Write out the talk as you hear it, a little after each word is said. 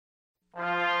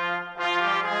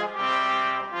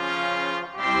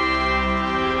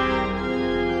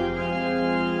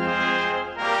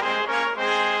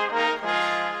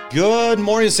Good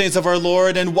morning, saints of our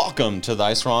Lord, and welcome to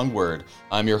Thy Strong Word.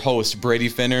 I'm your host, Brady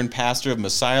Finner, and pastor of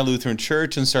Messiah Lutheran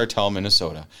Church in Sartell,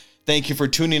 Minnesota. Thank you for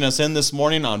tuning us in this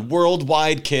morning on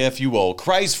Worldwide KFUO.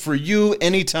 Christ for you,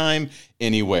 anytime,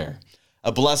 anywhere.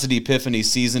 A blessed Epiphany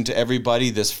season to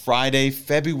everybody this Friday,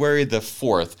 February the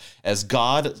 4th, as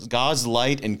God's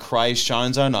light in Christ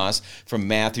shines on us from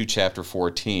Matthew chapter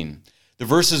 14. The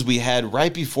verses we had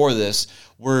right before this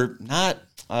were not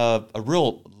a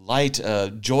real light,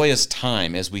 joyous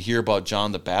time as we hear about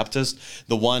John the Baptist,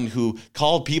 the one who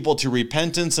called people to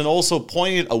repentance and also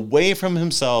pointed away from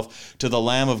himself to the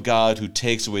Lamb of God who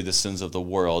takes away the sins of the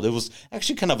world. It was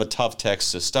actually kind of a tough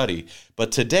text to study,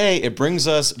 but today it brings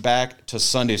us back to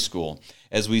Sunday school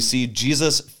as we see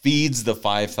Jesus feeds the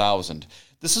 5,000.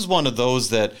 This is one of those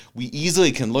that we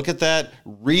easily can look at that,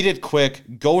 read it quick,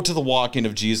 go to the walking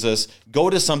of Jesus,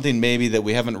 go to something maybe that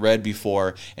we haven't read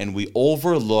before, and we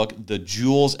overlook the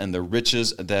jewels and the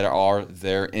riches that are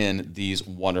there in these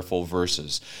wonderful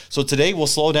verses. So today we'll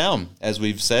slow down. As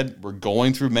we've said, we're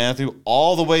going through Matthew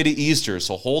all the way to Easter,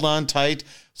 so hold on tight,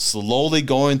 slowly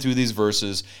going through these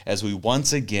verses as we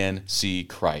once again see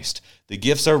Christ. The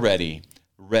gifts are ready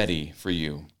for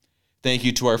you. Thank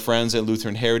you to our friends at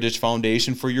Lutheran Heritage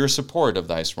Foundation for your support of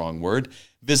Thy Strong Word.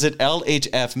 Visit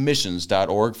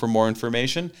lhfmissions.org for more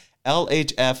information,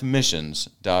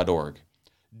 lhfmissions.org.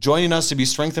 Joining us to be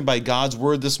strengthened by God's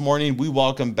Word this morning, we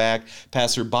welcome back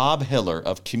Pastor Bob Hiller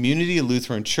of Community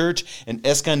Lutheran Church in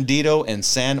Escondido and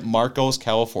San Marcos,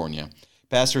 California.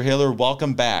 Pastor Hiller,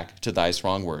 welcome back to Thy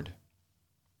Strong Word.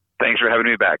 Thanks for having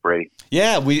me back, Brady.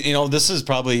 Yeah, this is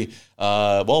probably,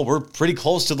 we're pretty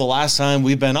close to the last time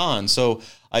we've been on. So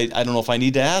I don't know if I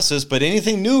need to ask this, but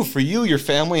anything new for you, your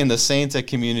family, and the saints at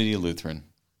Community Lutheran?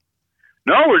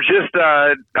 No, we're just,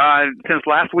 since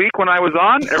last week when I was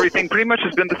on, everything pretty much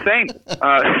has been the same.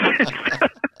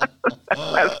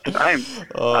 Last time.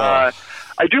 I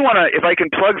do want to, if I can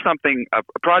plug something, a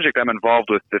project I'm involved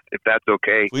with, if that's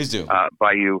okay. Please do.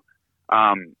 By you.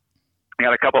 I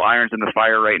got a couple irons in the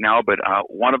fire right now, but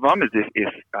one of them is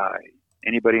if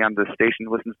anybody on the station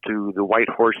listens to the White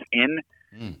Horse Inn,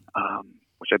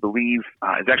 which I believe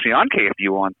is actually on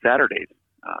KFUO on Saturdays,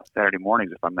 Saturday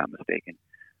mornings, if I'm not mistaken.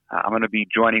 I'm going to be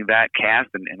joining that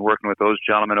cast and working with those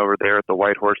gentlemen over there at the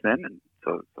White Horse Inn, and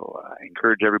so I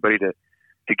encourage everybody to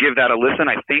give that a listen.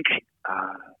 I think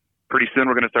pretty soon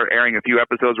we're going to start airing a few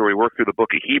episodes where we work through the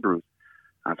book of Hebrews.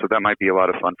 So that might be a lot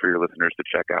of fun for your listeners to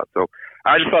check out. So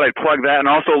I just thought I'd plug that and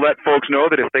also let folks know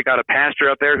that if they got a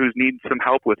pastor out there who needs some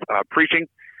help with preaching,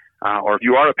 or if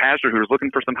you are a pastor who's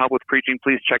looking for some help with preaching,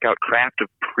 please check out Craft of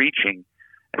Preaching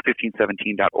at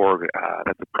 1517.org.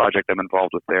 That's a project I'm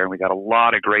involved with there, and we got a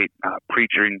lot of great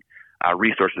preaching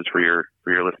resources for your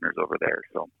listeners over there.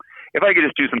 So if I could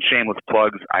just do some shameless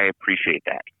plugs, I appreciate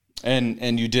that.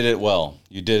 And you did it well.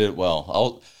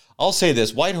 I'll say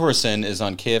this, White Horse Inn is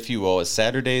on KFUO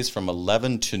Saturdays from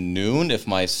 11 to noon, if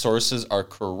my sources are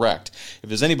correct. If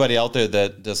there's anybody out there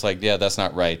that's like, yeah, that's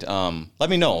not right, let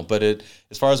me know. But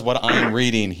as far as what I'm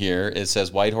reading here, it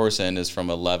says White Horse Inn is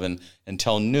from 11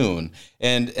 until noon.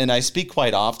 And I speak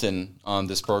quite often on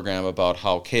this program about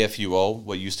how KFUO,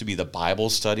 what used to be the Bible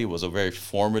study, was a very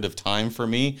formative time for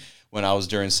me when I was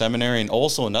during seminary. And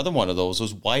also another one of those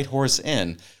was White Horse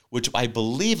Inn, which I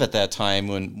believe at that time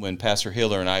when Pastor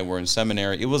Hiller and I were in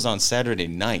seminary, it was on Saturday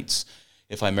nights,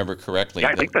 if I remember correctly.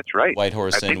 Yeah, I think that's right. White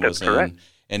Horse Inn was in,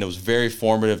 and it was very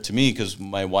formative to me because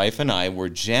my wife and I were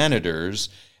janitors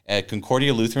at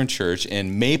Concordia Lutheran Church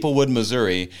in Maplewood,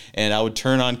 Missouri, and I would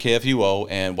turn on KFUO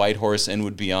and White Horse Inn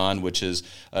would be on, which has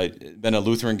been a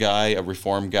Lutheran guy, a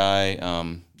Reformed guy,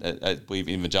 I believe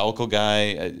evangelical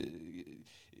guy.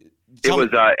 It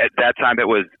was at that time. It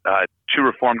was two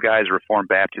Reformed guys, a Reformed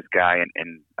Baptist guy,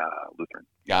 and Lutheran.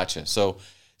 Gotcha. So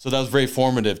that was very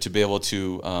formative to be able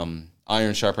to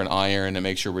iron sharpen iron and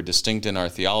make sure we're distinct in our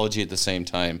theology at the same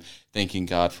time, thanking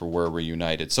God for where we're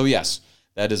united. So yes,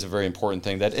 that is a very important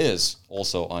thing that is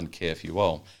also on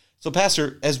KFUO. So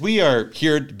Pastor, as we are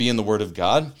here to be in the Word of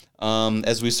God,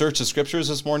 as we search the Scriptures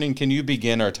this morning, can you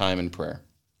begin our time in prayer?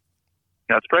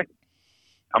 Let's pray.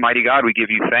 Almighty God, we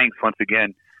give you thanks once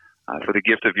again for the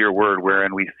gift of your word,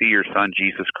 wherein we see your Son,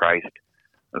 Jesus Christ,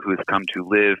 who has come to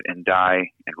live and die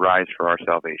and rise for our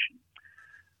salvation.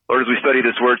 Lord, as we study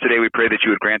this word today, we pray that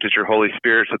you would grant us your Holy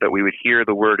Spirit so that we would hear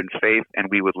the word in faith and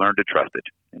we would learn to trust it.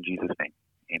 In Jesus' name,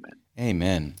 amen.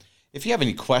 Amen. If you have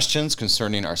any questions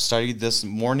concerning our study this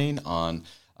morning on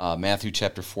Matthew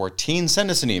chapter 14, send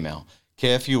us an email,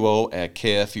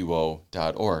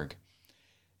 kfuo@kfuo.org.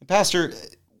 Pastor,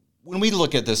 when we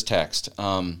look at this text,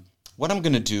 what I'm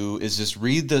going to do is just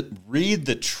read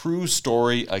the true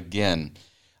story again.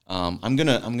 I'm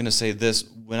gonna say this.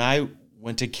 When I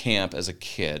went to camp as a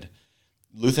kid,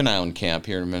 Lutheran Island Camp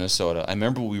here in Minnesota, I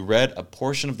remember we read a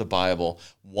portion of the Bible.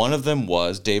 One of them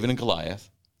was David and Goliath.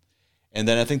 And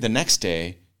then I think the next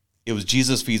day, it was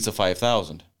Jesus feeds the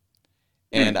 5,000.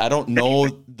 And I don't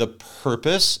know the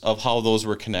purpose of how those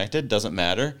were connected. Doesn't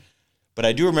matter. But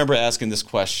I do remember asking this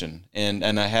question, and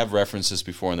I have referenced this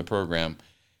before in the program,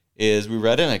 is we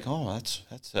read it and like, oh,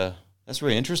 that's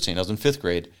really interesting. I was in 5th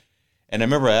grade. And I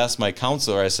remember I asked my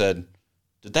counselor, I said,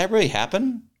 did that really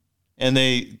happen? And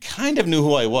they kind of knew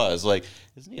who I was. Like,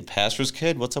 isn't he a pastor's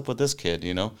kid? What's up with this kid,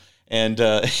 you know? And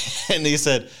and he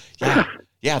said,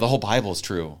 yeah, the whole Bible is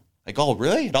true. Like, oh,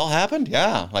 really? It all happened?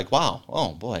 Yeah. Like, wow.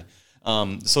 Oh, boy.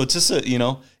 So it's just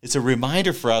it's a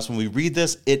reminder for us when we read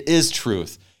this, it is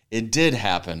truth. It did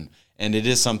happen. And it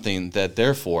is something that,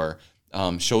 therefore,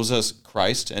 shows us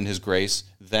Christ and his grace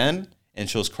then and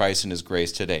shows Christ and his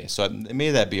grace today. So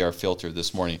may that be our filter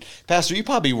this morning. Pastor, you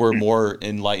probably were more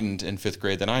enlightened in 5th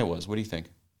grade than I was. What do you think?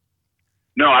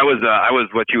 No, I was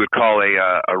what you would call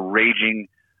a raging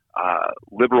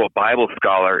liberal Bible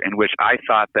scholar, in which I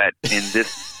thought that in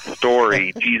this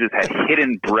story, Jesus had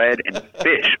hidden bread and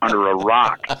fish under a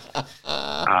rock. What's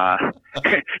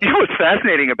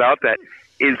fascinating about that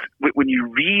is when you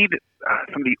read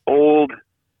some of the old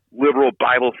liberal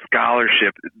Bible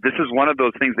scholarship, this is one of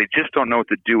those things they just don't know what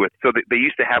to do with. So they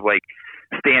used to have like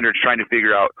standards trying to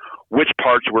figure out which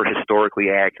parts were historically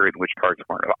accurate and which parts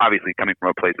weren't, obviously coming from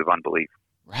a place of unbelief.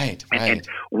 Right. And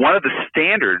one of the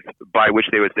standards by which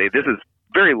they would say this is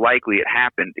very likely it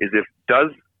happened is if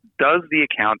does the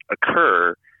account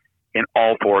occur in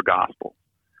all 4 Gospels?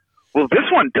 Well, this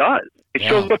one does. It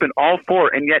shows up in all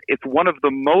 4, and yet it's one of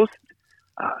the most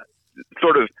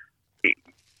sort of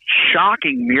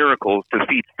shocking miracles to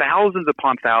feed thousands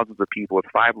upon thousands of people with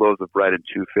 5 loaves of bread and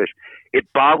 2 fish. It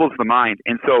boggles the mind.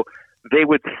 And so they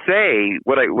would say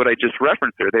what I just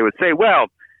referenced there. They would say, well,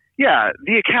 yeah,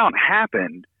 the account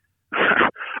happened,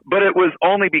 but it was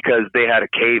only because they had a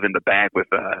cave in the back with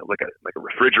like a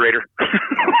refrigerator.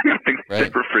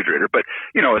 Right. Refrigerator, but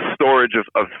a storage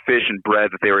of fish and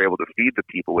bread that they were able to feed the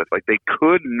people with. Like, they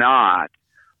could not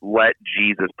let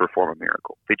Jesus perform a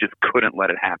miracle. They just couldn't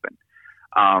let it happen.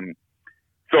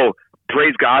 So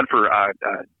praise God for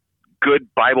good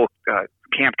Bible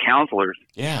camp counselors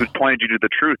who pointed you to the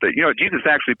truth that, Jesus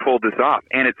actually pulled this off.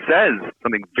 And it says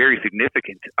something very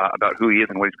significant about who he is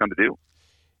and what he's come to do.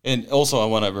 And also, I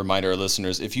want to remind our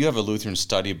listeners, if you have a Lutheran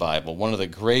Study Bible, one of the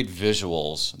great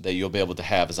visuals that you'll be able to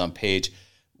have is on page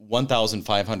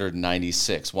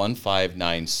 1596,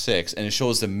 1596, and it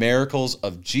shows the miracles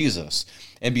of Jesus.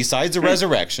 And besides the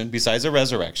resurrection,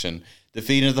 the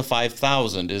feeding of the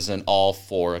 5,000 is in all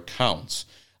 4 accounts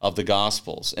of the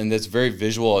Gospels. And it's very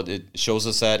visual. It shows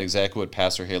us that exactly what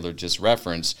Pastor Haler just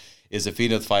referenced is the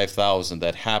feeding of the 5,000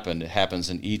 that happened. It happens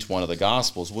in each one of the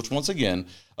Gospels, which once again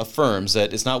affirms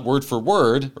that it's not word for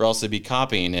word, or else they'd be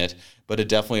copying it, but it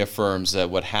definitely affirms that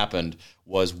what happened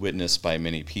was witnessed by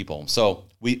many people. So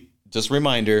just a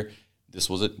reminder,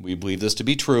 we believe this to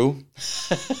be true,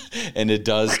 and it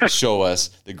does show us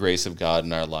the grace of God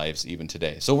in our lives even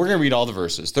today. So we're going to read all the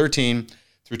verses, 13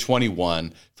 through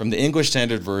 21, from the English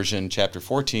Standard Version, chapter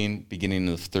 14, beginning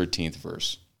in the 13th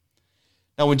verse.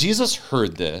 Now when Jesus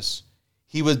heard this,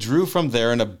 he withdrew from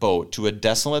there in a boat to a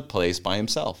desolate place by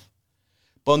himself.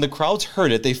 But when the crowds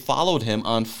heard it, they followed him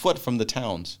on foot from the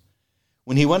towns.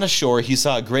 When he went ashore, he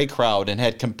saw a great crowd and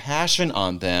had compassion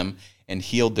on them and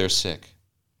healed their sick.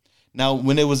 Now,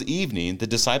 when it was evening, the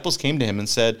disciples came to him and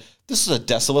said, "This is a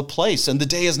desolate place, and the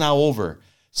day is now over.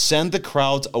 Send the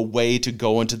crowds away to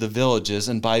go into the villages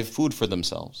and buy food for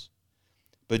themselves."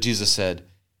 But Jesus said,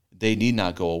 "They need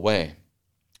not go away.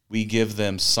 You give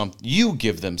them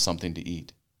something to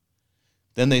eat."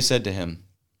 Then they said to him,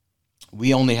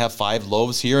 "We only have 5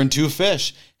 loaves here and 2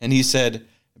 fish." And he said,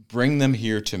 "Bring them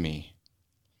here to me."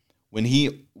 When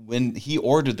he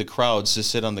ordered the crowds to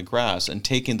sit on the grass, and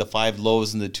taking the 5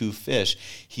 loaves and the 2 fish,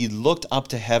 he looked up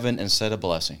to heaven and said a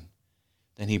blessing.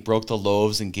 Then he broke the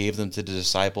loaves and gave them to the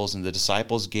disciples, and the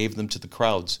disciples gave them to the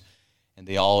crowds. And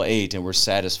they all ate and were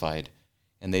satisfied.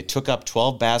 And they took up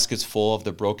 12 baskets full of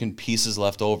the broken pieces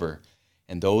left over.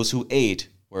 And those who ate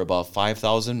were about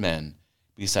 5,000 men,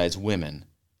 besides women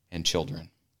and children.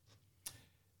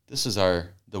 This is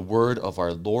the word of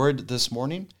our Lord this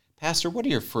morning. Pastor, what are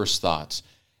your first thoughts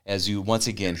as you once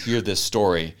again hear this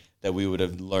story that we would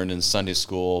have learned in Sunday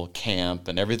school, camp,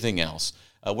 and everything else?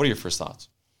 What are your first thoughts?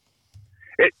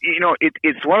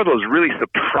 It's one of those really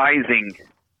surprising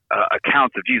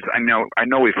accounts of Jesus. I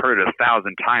know we've heard it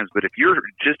 1,000 times, but if you're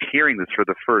just hearing this for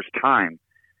the first time,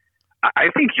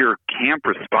 I think your camp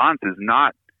response is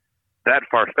not that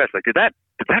far-fetched. Like, did that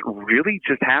really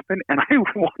just happen? And I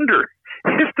wonder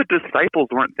if the disciples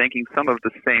weren't thinking some of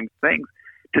the same things.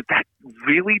 Did that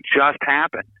really just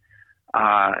happen?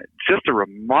 Just a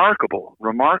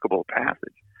remarkable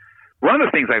passage. One of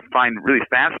the things I find really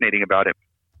fascinating about it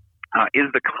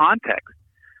is the context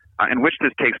in which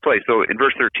this takes place. So in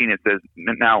verse 13 it says,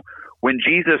 "Now when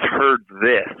Jesus heard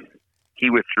this, he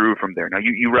withdrew from there." Now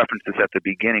you referenced this at the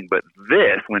beginning, but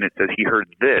this, when it says he heard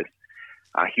this,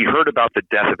 he heard about the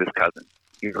death of his cousin.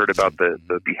 He heard about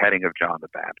the beheading of John the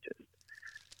Baptist.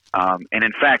 And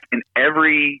in fact, in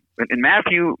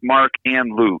Matthew, Mark,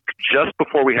 and Luke, just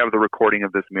before we have the recording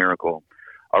of this miracle,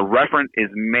 a reference is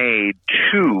made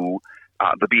to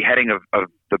the beheading of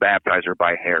the baptizer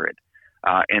by Herod.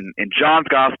 In John's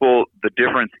gospel, the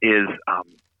difference is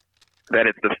that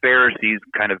it's the Pharisees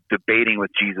kind of debating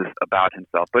with Jesus about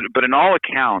himself. But in all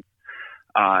accounts,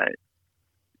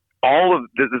 all of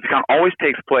this account always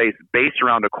takes place based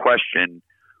around a question: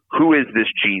 who is this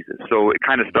Jesus? So it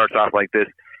kind of starts off like this.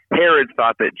 Herod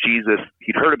thought that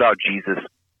he'd heard about Jesus,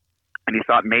 and he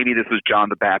thought maybe this was John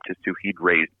the Baptist who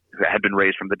had been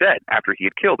raised from the dead after he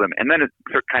had killed him. And then it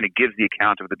kind of gives the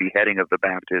account of the beheading of the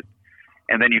Baptist,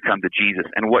 and then you come to Jesus.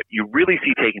 And what you really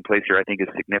see taking place here, I think, is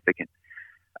significant.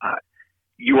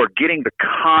 You are getting the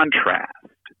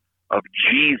contrast of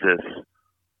Jesus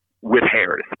with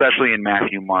Herod, especially in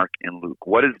Matthew, Mark, and Luke.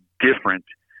 What is different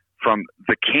from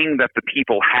the king that the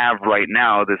people have right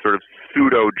now, this sort of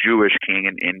pseudo-Jewish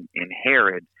king in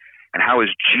Herod, and how is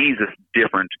Jesus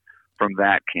different from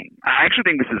that king? I actually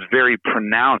think this is very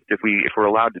pronounced if we're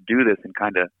allowed to do this and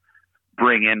kind of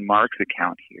bring in Mark's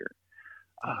account here.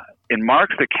 In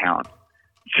Mark's account,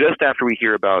 just after we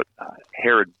hear about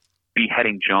Herod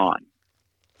beheading John,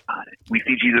 we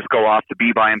see Jesus go off to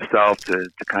be by himself to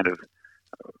kind of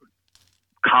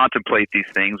contemplate these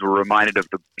things. We're reminded of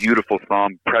the beautiful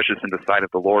psalm, "Precious in the sight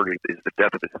of the Lord is the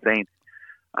death of his saints."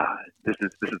 This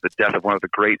is the death of one of the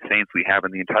great saints we have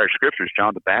in the entire scriptures,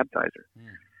 John the Baptizer.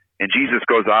 And Jesus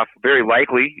goes off, very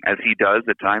likely, as he does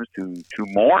at times, to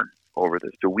mourn over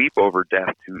this, to weep over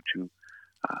death, to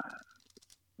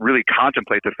really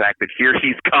contemplate the fact that here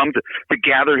he's come to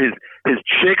gather his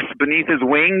chicks beneath his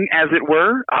wing, as it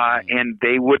were, and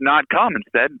they would not come.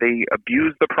 Instead, they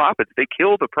abused the prophets. They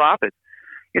killed the prophets.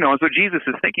 And so Jesus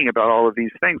is thinking about all of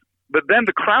these things. But then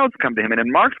the crowds come to him, and in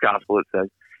Mark's gospel it says,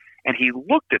 "And he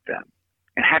looked at them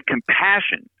and had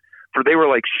compassion, for they were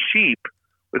like sheep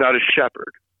without a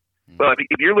shepherd." Well,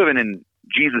 if you're living in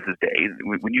Jesus' day,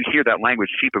 when you hear that language,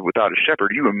 sheep without a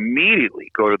shepherd, you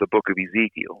immediately go to the book of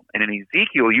Ezekiel. And in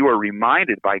Ezekiel, you are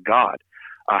reminded by God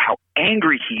how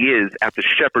angry he is at the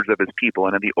shepherds of his people.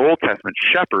 And in the Old Testament,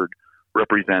 shepherd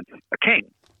represents a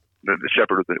king. The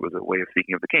shepherd was a way of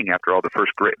speaking of the king. After all,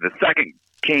 the second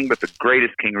king, but the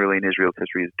greatest king really in Israel's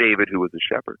history is David, who was a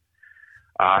shepherd.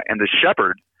 And the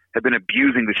shepherds have been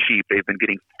abusing the sheep. They've been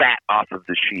getting fat off of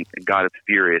the sheep, and God is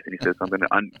furious. And he says, "I'm going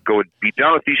to go be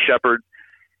done with these shepherds,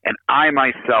 and I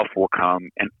myself will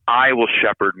come, and I will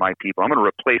shepherd my people. I'm going to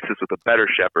replace this with a better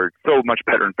shepherd, so much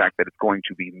better, in fact, that it's going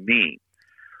to be me."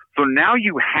 So now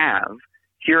you have,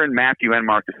 here in Matthew and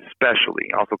Mark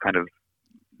especially, also kind of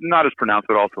not as pronounced,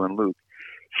 but also in Luke,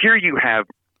 here you have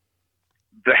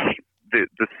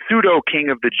the pseudo-king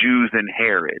of the Jews in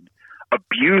Herod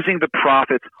abusing the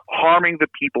prophets, harming the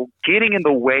people, getting in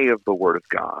the way of the word of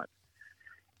God,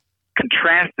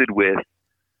 contrasted with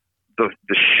the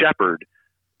shepherd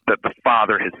that the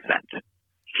Father has sent.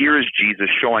 Here is Jesus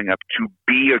showing up to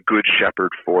be a good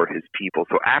shepherd for his people.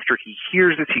 So after he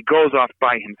hears this, he goes off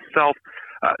by himself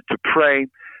to pray.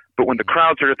 But when the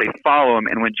crowds heard it, they follow him.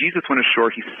 And when Jesus went ashore,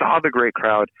 he saw the great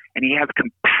crowd, and he has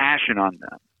compassion on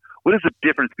them. What is the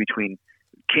difference between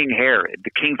King Herod,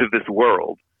 the kings of this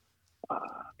world,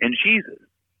 and Jesus?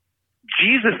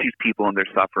 Jesus sees people in their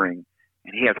suffering,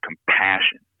 and he has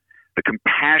compassion. The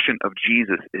compassion of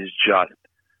Jesus is just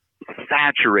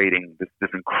saturating this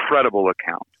incredible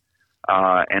account.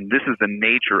 And this is the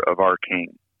nature of our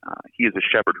King. He is a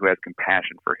shepherd who has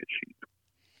compassion for his sheep.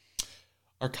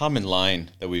 Our common line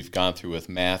that we've gone through with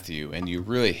Matthew, and you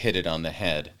really hit it on the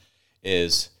head,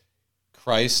 is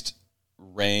Christ's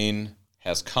reign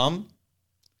has come,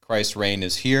 Christ's reign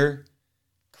is here,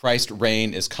 Christ's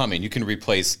reign is coming. You can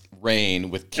replace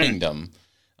reign with kingdom,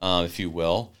 if you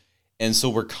will. And so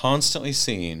we're constantly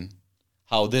seeing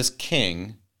how this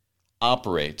king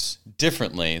operates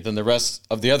differently than the rest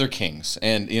of the other kings.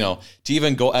 And, to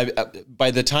even go, by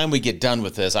the time we get done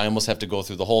with this, I almost have to go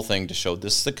through the whole thing to show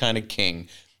this is the kind of king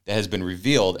that has been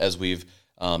revealed as we've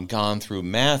gone through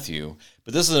Matthew.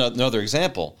 But this is another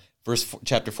example.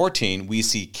 Chapter 14, we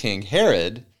see King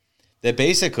Herod, that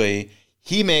basically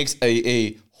he makes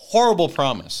a horrible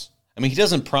promise. I mean, he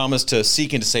doesn't promise to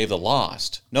seek and to save the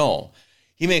lost. No,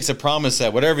 he makes a promise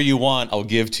that whatever you want, I'll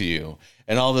give to you.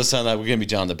 And all of a sudden, we're going to be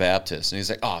John the Baptist. And he's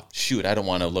like, oh, shoot, I don't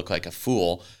want to look like a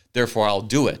fool. Therefore, I'll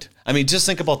do it. I mean, just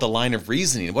think about the line of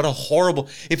reasoning. What a horrible,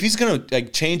 if he's going to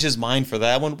change his mind for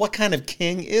that one, what kind of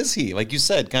king is he? Like you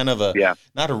said, kind of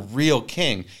not a real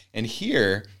king. And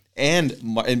here, and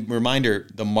reminder,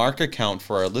 the Mark account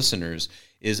for our listeners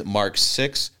is Mark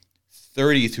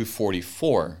 6:30 through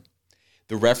 44.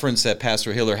 The reference that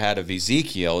Pastor Hiller had of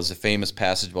Ezekiel is a famous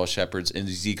passage about shepherds in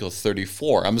Ezekiel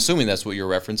 34. I'm assuming that's what you're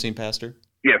referencing, Pastor?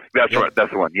 Yes, that's right.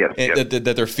 That's the one, yes. Yes.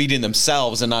 That they're feeding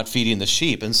themselves and not feeding the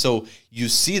sheep. And so you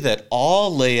see that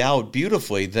all lay out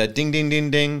beautifully, that ding, ding,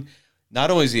 ding, ding.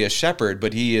 Not only is he a shepherd,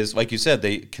 but he is, like you said,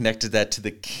 they connected that to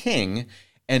the king.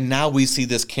 And now we see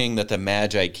this king that the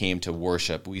Magi came to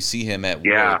worship. We see him at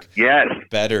work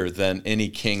better than any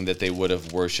king that they would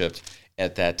have worshipped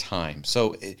at that time.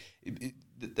 So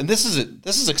and this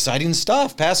is exciting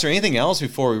stuff. Pastor, anything else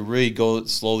before we really go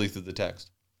slowly through the text?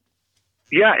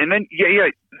 Yeah, and then,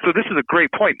 so this is a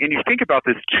great point. And you think about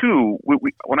this, too.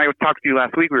 When I talked to you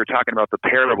last week, we were talking about the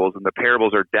parables, and the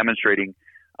parables are demonstrating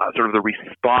sort of the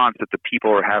response that the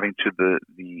people are having to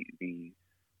the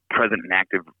present and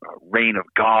active reign of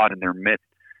God in their midst.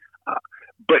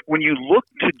 But when you look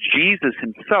to Jesus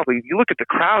himself, you look at the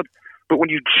crowd, but when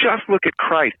you just look at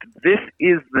Christ, this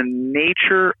is the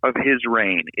nature of his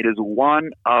reign. It is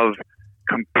one of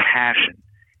compassion.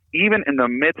 Even in the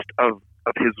midst of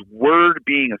his word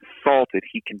being assaulted,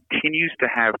 he continues to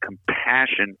have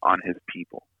compassion on his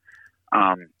people.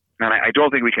 And I don't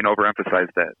think we can overemphasize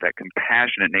that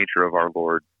compassionate nature of our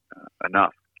Lord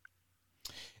enough.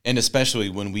 And especially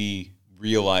when we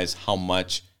realize how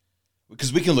much,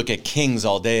 because we can look at kings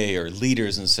all day or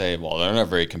leaders and say, well, they're not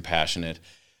very compassionate.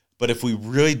 But if we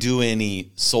really do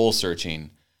any soul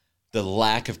searching, the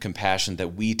lack of compassion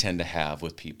that we tend to have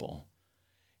with people.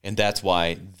 And that's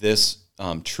why this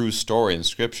true story in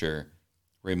Scripture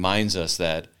reminds us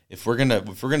that if we're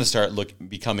gonna start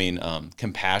becoming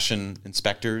compassion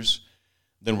inspectors,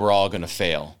 then we're all gonna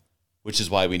fail. Which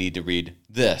is why we need to read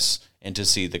this and to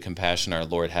see the compassion our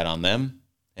Lord had on them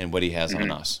and what he has on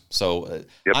us. So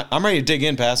I'm ready to dig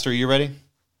in, Pastor. Are you ready?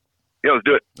 Yeah, let's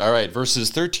do it. All right,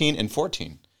 verses 13 and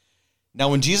 14. Now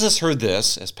when Jesus heard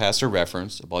this, as Pastor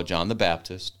referenced, about John the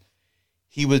Baptist,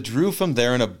 he withdrew from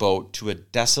there in a boat to a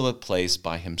desolate place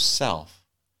by himself.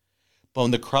 But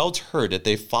when the crowds heard it,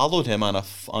 they followed him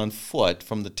on foot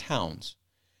from the towns.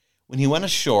 When he went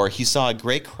ashore, he saw a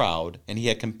great crowd, and he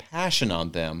had compassion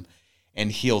on them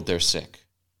and healed their sick.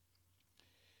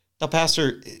 Now,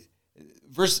 Pastor,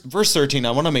 verse 13,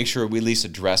 I want to make sure we at least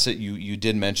address it. You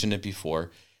did mention it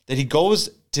before, that he goes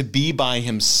to be by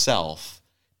himself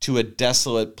to a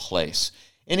desolate place.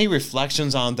 Any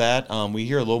reflections on that? We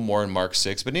hear a little more in Mark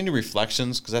 6, but any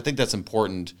reflections? Because I think that's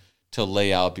important to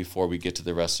lay out before we get to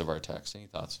the rest of our text. Any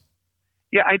thoughts?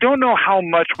 Yeah, I don't know how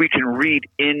much we can read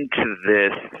into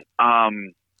this.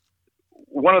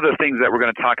 One of the things that we're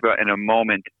going to talk about in a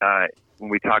moment when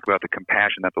we talk about the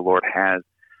compassion that the Lord has,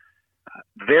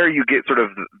 there you get sort of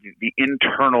the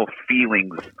internal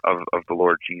feelings of the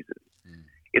Lord Jesus.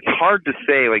 It's hard to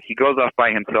say, like he goes off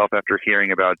by himself after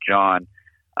hearing about John,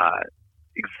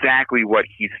 exactly what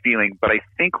he's feeling, but I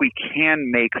think we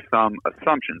can make some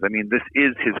assumptions. I mean, this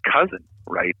is his cousin,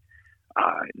 right?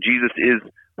 Jesus is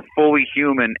fully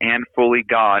human and fully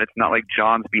God. It's not like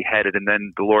John's beheaded and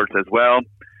then the Lord says, well,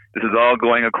 this is all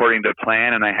going according to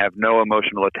plan and I have no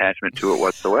emotional attachment to it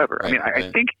whatsoever. Right, I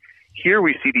think here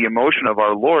we see the emotion of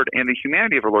our Lord and the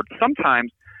humanity of our Lord.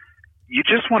 Sometimes you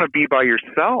just want to be by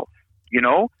yourself, you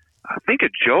know? Think of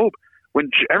Job. When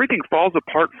everything falls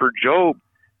apart for Job,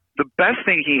 the best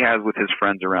thing he has with his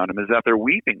friends around him is that they're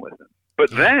weeping with him.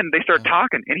 But then they start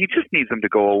talking, and he just needs them to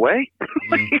go away.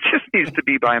 He just needs to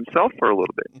be by himself for a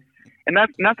little bit. And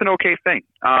that's an okay thing.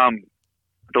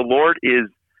 The Lord is,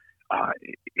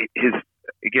 his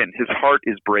heart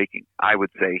is breaking, I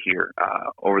would say here,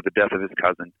 over the death of his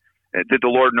cousin. Did the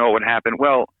Lord know what would happen?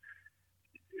 Well,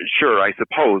 sure, I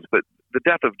suppose. But the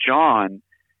death of John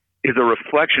is a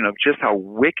reflection of just how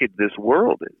wicked this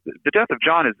world is. The death of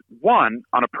John is, one,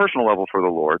 on a personal level for the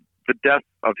Lord, the death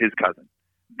of his cousin.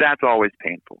 That's always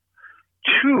painful.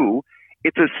 Two,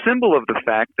 it's a symbol of the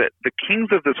fact that the kings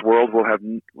of this world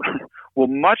will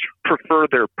much prefer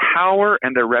their power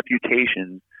and their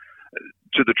reputation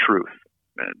to the truth,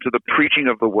 to the preaching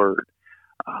of the word.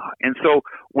 And so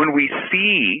when we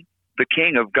see the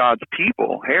king of God's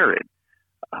people, Herod,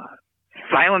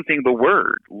 silencing the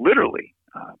word, literally,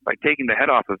 by taking the head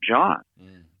off of John,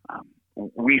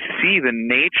 we see the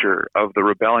nature of the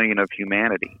rebellion of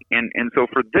humanity. And so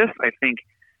for this, I think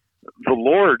the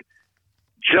Lord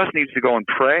just needs to go and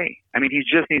pray. I mean, he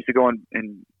just needs to go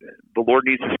and the Lord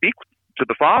needs to speak to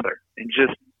the Father and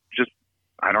just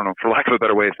I don't know, for lack of a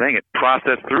better way of saying it,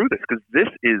 process through this, because this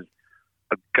is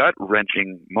a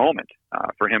gut-wrenching moment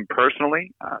for him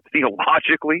personally,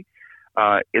 theologically.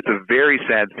 It's a very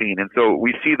sad scene. And so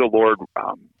we see the Lord,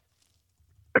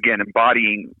 again,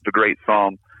 embodying the great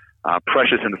psalm,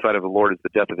 precious in the sight of the Lord is the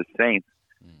death of his saints.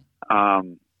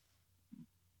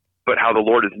 But how the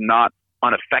Lord is not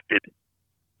unaffected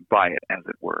by it, as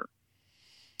it were.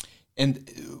 And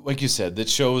like you said, that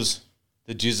shows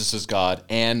that Jesus is God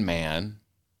and man,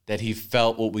 that he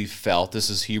felt what we felt. This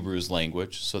is Hebrews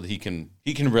language, so that he can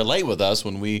relate with us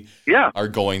when we are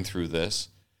going through this.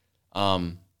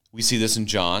 We see this in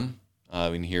John. We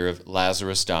can hear of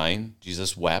Lazarus dying.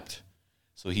 Jesus wept.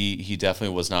 So he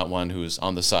definitely was not one who was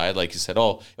on the side, like you said,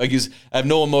 I have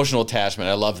no emotional attachment.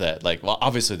 I love that. Like, well,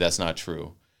 obviously that's not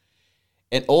true.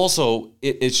 And also,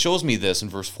 it shows me this in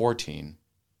verse 14,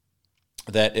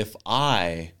 that if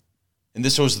and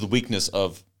this shows the weakness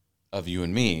of you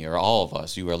and me, or all of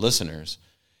us, you are listeners,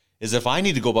 is if I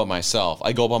need to go by myself,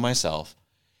 I go by myself.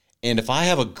 And if I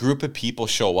have a group of people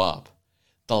show up,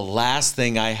 the last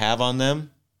thing I have on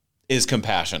them is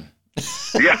compassion.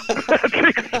 Yeah, that's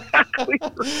exactly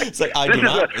right. It's like,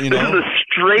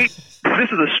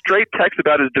 This is a straight text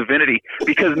about his divinity,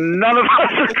 because none of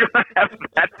us are going to have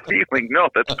that feeling. No,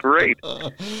 that's great.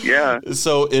 Yeah.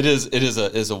 So it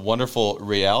is a wonderful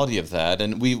reality of that,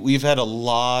 and we've had a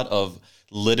lot of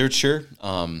literature,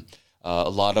 a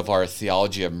lot of our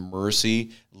theology of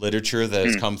mercy literature that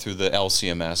has come through the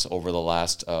LCMS over the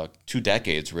last 2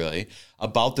 decades, really,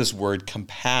 about this word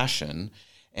compassion.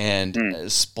 And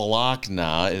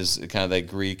splachna is kind of that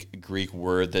Greek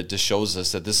word that just shows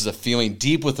us that this is a feeling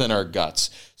deep within our guts.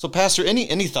 So, Pastor,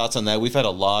 any thoughts on that? We've had a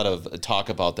lot of talk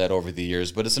about that over the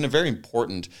years, but it's a very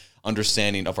important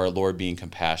understanding of our Lord being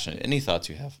compassionate. Any thoughts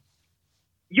you have?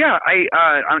 Yeah,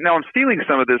 I'm stealing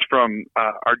some of this from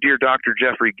our dear Dr.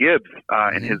 Jeffrey Gibbs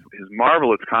and his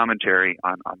marvelous commentary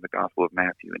on the Gospel of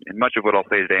Matthew. And much of what I'll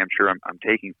say today, I'm sure I'm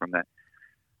taking from that.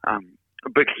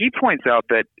 But he points out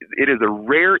that it is a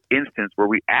rare instance where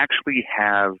we actually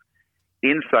have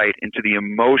insight into the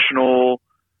emotional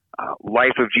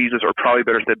life of Jesus, or probably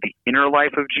better said, the inner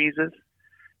life of Jesus.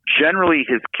 Generally,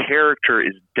 his character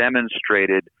is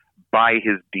demonstrated by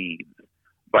his deeds,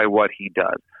 by what he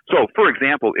does. So, for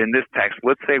example, in this text,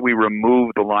 let's say we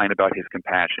remove the line about his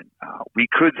compassion. We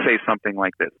could say something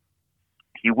like this.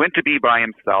 He went to be by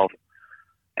himself,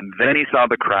 and then he saw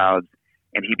the crowds,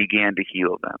 and he began to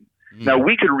heal them. Now,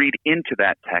 we could read into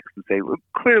that text and say, well,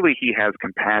 clearly he has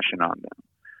compassion on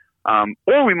them.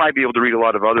 Or we might be able to read a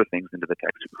lot of other things into the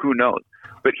text. Who knows?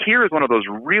 But here is one of those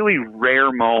really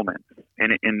rare moments,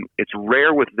 and it's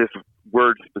rare with this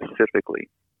word specifically,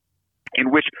 in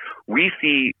which we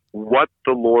see what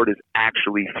the Lord is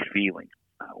actually feeling.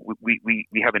 We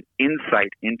have an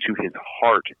insight into his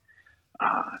heart.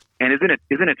 And isn't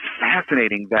it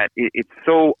fascinating that it's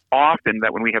so often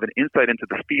that when we have an insight into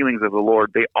the feelings of the Lord,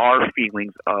 they are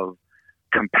feelings of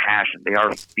compassion. They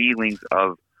are feelings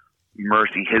of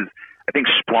mercy. I think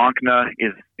splachna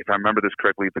is, if I remember this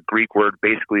correctly, the Greek word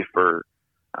basically for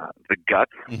the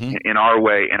guts. Mm-hmm. In our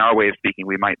way of speaking,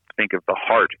 we might think of the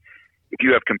heart. If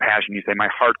you have compassion, you say, my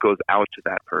heart goes out to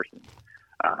that person.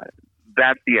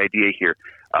 That's the idea here.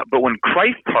 But when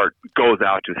Christ's heart goes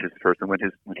out to his person, when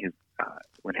his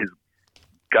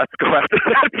guts go out to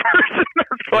that person,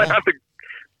 that's probably not the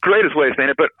greatest way of saying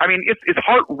it. But I mean, it's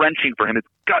heart wrenching for him. It's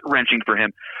gut wrenching for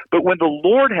him. But when the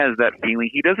Lord has that feeling,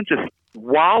 he doesn't just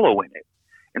wallow in it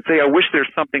and say, "I wish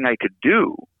there's something I could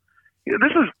do."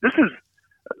 This is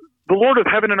the Lord of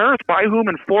heaven and earth, by whom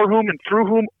and for whom and through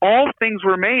whom all things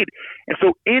were made. And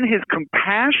so, in his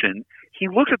compassion, he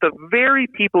looks at the very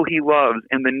people he loves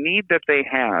and the need that they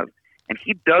have, and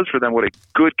he does for them what a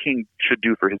good king should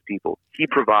do for his people. He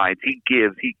provides, he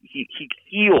gives, he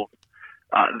heals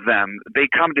them. They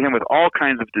come to him with all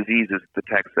kinds of diseases, the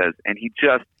text says, and he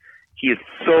is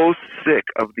so sick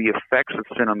of the effects of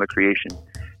sin on the creation.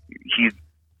 He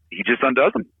just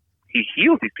undoes them. He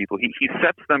heals these people. He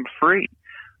sets them free.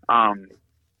 And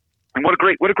what a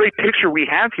great picture we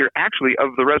have here, actually,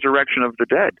 of the resurrection of the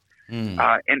dead. And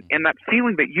that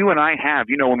feeling that you and I have,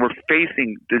 when we're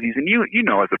facing disease, and you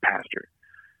know, as a pastor,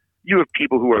 you have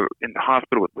people who are in the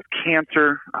hospital with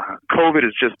cancer. COVID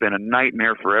has just been a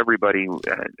nightmare for everybody,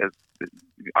 as it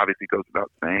obviously goes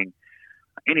without saying,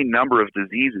 any number of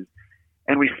diseases.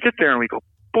 And we sit there and we go,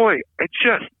 boy, I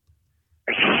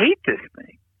hate this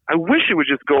thing. I wish it would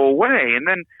just go away. And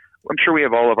then I'm sure we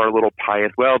have all of our little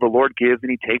pious, well, the Lord gives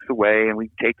and he takes away, and we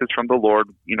take this from the Lord,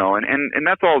 and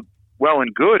that's all well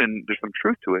and good, and there's some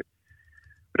truth to it.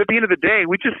 But at the end of the day,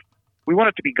 we want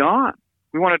it to be gone.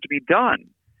 We want it to be done.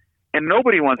 And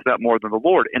nobody wants that more than the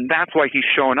Lord. And that's why he's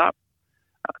shown up,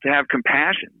 to have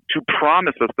compassion, to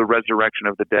promise us the resurrection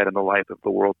of the dead and the life of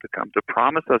the world to come, to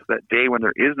promise us that day when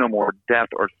there is no more death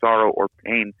or sorrow or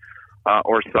pain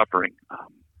or suffering.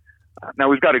 Now,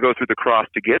 we've got to go through the cross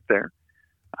to get there.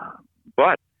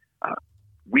 But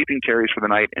weeping tarries for the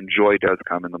night, and joy does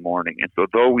come in the morning. And so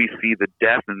though we see the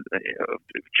death of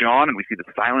John, and we see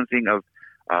the silencing of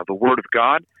the Word of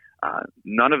God,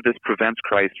 none of this prevents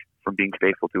Christ from being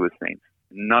faithful to his saints.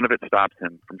 None of it stops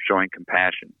him from showing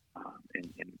compassion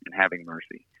and having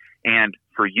mercy. And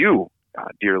for you,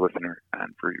 dear listener,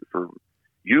 and for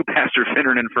you, Pastor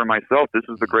Finneran, and for myself, this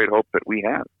is the great hope that we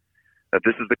have, that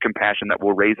this is the compassion that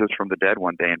will raise us from the dead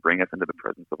one day and bring us into the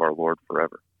presence of our Lord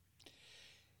forever.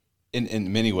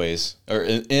 In many ways, or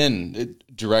in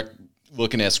direct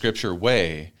looking at Scripture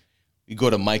way, you go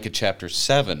to Micah chapter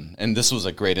 7, and this was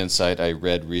a great insight I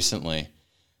read recently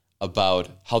about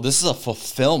how this is a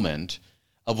fulfillment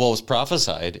of what was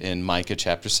prophesied in Micah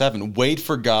chapter 7. Wait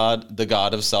for God, the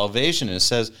God of salvation. And it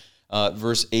says,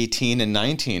 verse 18 and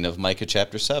 19 of Micah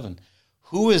chapter 7,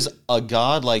 who is a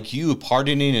God like you,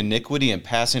 pardoning iniquity and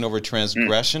passing over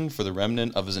transgression for the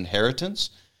remnant of his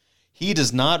inheritance? He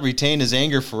does not retain his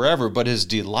anger forever, but he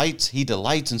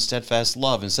delights in steadfast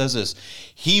love. And says this,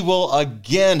 he will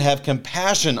again have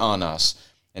compassion on us,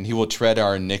 and he will tread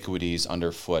our iniquities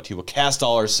underfoot. He will cast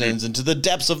all our sins into the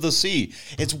depths of the sea.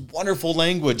 It's wonderful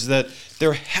language that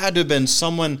there had to have been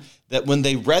someone that when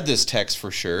they read this text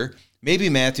for sure, maybe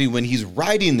Matthew, when he's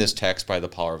writing this text by the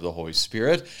power of the Holy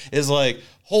Spirit, is like,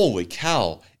 holy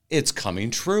cow, it's coming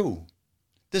true.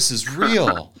 This is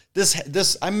real.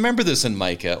 This I remember this in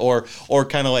Micah, or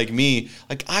kind of like me,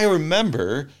 like I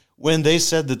remember when they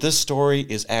said that this story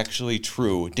is actually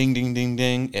true. Ding, ding, ding,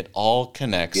 ding. It all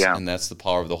connects, and that's the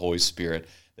power of the Holy Spirit,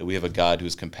 that we have a God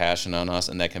who's compassionate on us,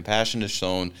 and that compassion is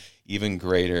shown even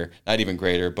greater, not even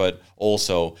greater, but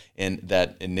also in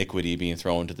that iniquity being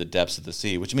thrown to the depths of the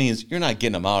sea, which means you're not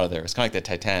getting them out of there. It's kind of like the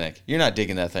Titanic. You're not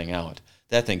digging that thing out.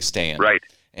 That thing's staying. Right.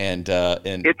 And go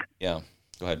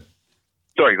ahead.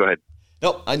 Sorry, go ahead.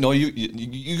 No, I know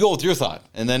you go with your thought,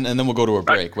 and then we'll go to a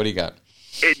break. What do you got?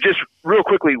 Just real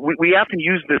quickly, we often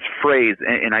use this phrase,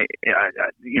 and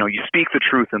you speak the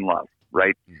truth in love,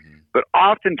 right? Mm-hmm. But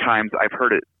oftentimes I've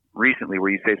heard it recently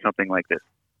where you say something like this: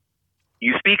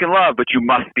 you speak in love, but you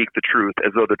must speak the truth,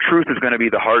 as though the truth is going to be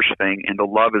the harsh thing and the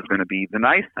love is going to be the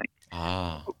nice thing.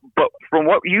 Ah. But from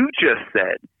what you just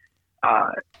said,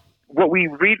 what we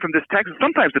read from this text,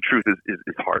 sometimes the truth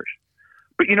is harsh.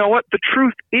 But you know what? The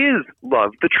truth is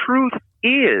love. The truth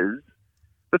is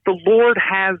that the Lord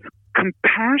has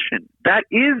compassion. That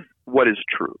is what is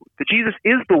true. That Jesus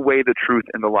is the way, the truth,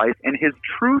 and the life. And his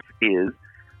truth is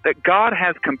that God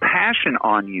has compassion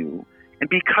on you. And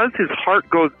because his heart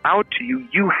goes out to you,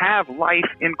 you have life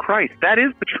in Christ. That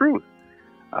is the truth.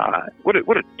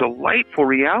 What a delightful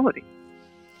reality.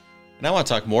 And I want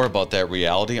to talk more about that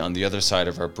reality on the other side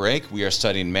of our break. We are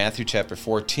studying Matthew chapter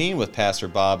 14 with Pastor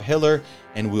Bob Hiller,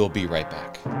 and we'll be right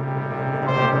back.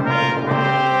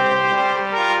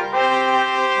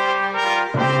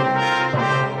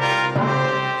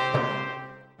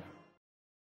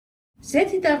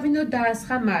 This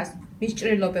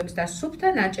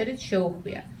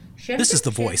is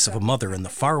the voice of a mother in the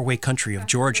faraway country of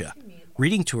Georgia,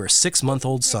 reading to her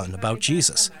 6-month-old son about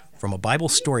Jesus from a Bible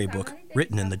storybook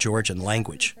written in the Georgian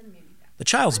language. The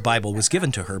child's Bible was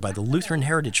given to her by the Lutheran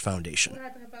Heritage Foundation,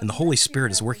 and the Holy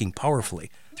Spirit is working powerfully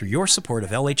through your support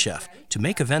of LHF to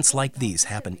make events like these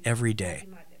happen every day.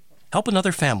 Help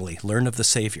another family learn of the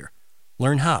Savior.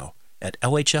 Learn how at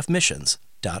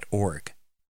lhfmissions.org.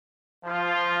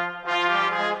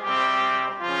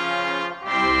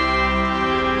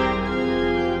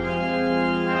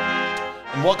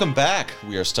 Welcome back.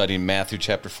 We are studying Matthew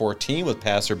chapter 14 with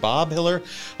Pastor Bob Hiller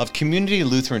of Community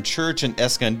Lutheran Church in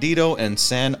Escondido and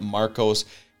San Marcos,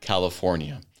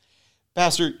 California.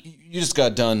 Pastor, you just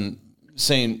got done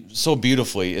saying so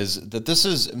beautifully is that this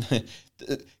is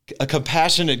a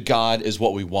compassionate God is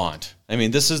what we want. I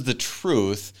mean, this is the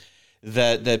truth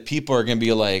that people are going to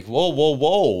be like,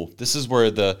 whoa. This is where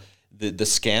the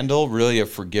scandal really of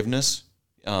forgiveness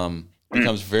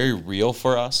becomes very real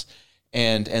for us.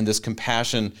 And this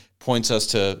compassion points us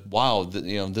to, wow,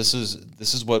 this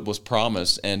is what was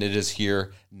promised, and it is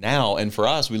here now. And for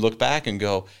us, we look back and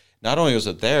go, not only was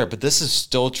it there, but this is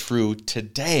still true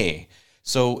today.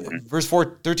 So verse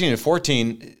 13 and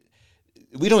 14,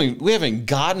 we haven't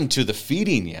gotten to the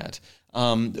feeding yet.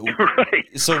 Right.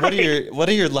 So what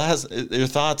are your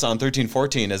thoughts on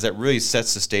 13:14 as that really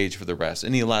sets the stage for the rest?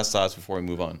 Any last thoughts before we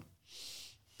move on?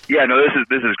 Yeah, no,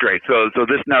 this is great. So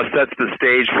this now sets the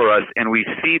stage for us, and we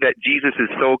see that Jesus is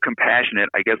so compassionate.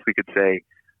 I guess we could say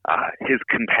his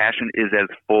compassion is as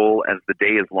full as the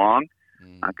day is long,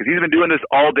 because he's been doing this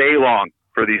all day long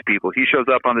for these people. He shows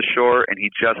up on the shore and he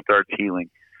just starts healing,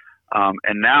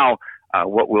 and now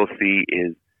what we'll see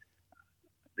is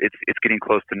it's getting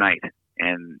close to night,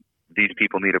 and these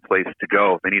people need a place to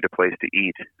go. They need a place to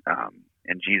eat.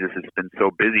 And Jesus has been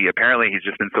so busy. Apparently, he's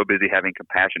just been so busy having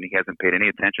compassion, he hasn't paid any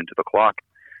attention to the clock.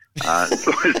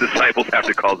 So his disciples have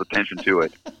to call his attention to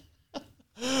it.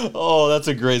 Oh, that's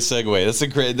a great segue.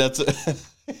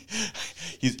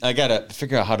 I got to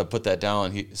figure out how to put that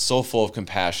down. He's so full of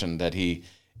compassion that he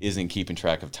isn't keeping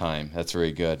track of time. That's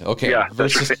very good. Okay, yeah,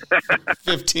 verses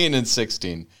 15 and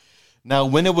 16. Now,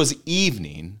 when it was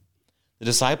evening, the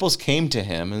disciples came to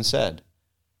him and said,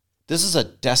 "This is a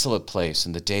desolate place,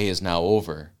 and the day is now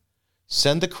over.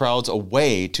 Send the crowds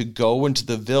away to go into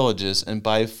the villages and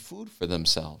buy food for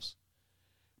themselves."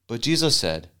 But Jesus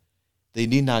said, "They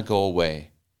need not go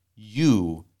away.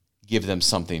 You give them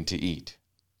something to eat."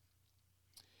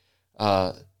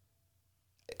 I'm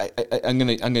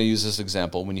gonna use this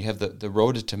example. When you have the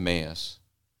road to Emmaus,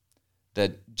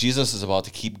 that Jesus is about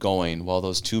to keep going while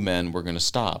those two men were going to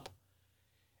stop.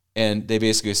 And they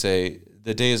basically say,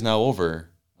 the day is now over.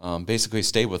 Basically,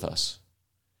 stay with us.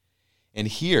 And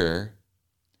here,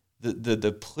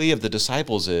 the plea of the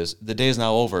disciples is, the day is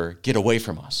now over, get away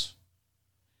from us.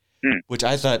 Which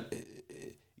I thought,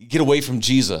 get away from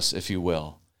Jesus, if you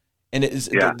will. And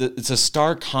it's a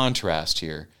stark contrast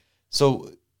here.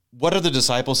 So what are the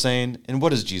disciples saying, and what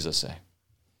does Jesus say?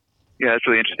 Yeah, that's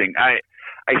really interesting.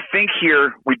 I think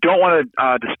here we don't want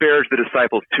to disparage the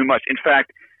disciples too much. In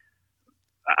fact,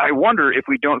 I wonder if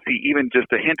we don't see even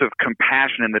just a hint of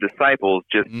compassion in the disciples,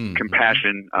 just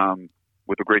compassion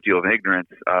with a great deal of ignorance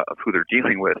of who they're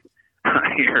dealing with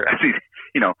here. As he's,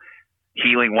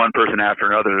 healing one person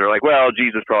after another. They're like, well,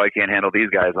 Jesus probably can't handle these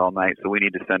guys all night, so we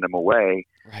need to send them away.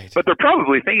 Right. But they're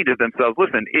probably thinking to themselves,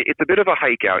 listen, it's a bit of a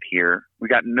hike out here. We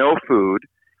got no food.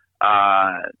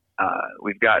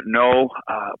 We've got no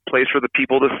place for the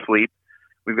people to sleep.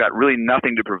 We've got really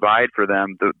nothing to provide for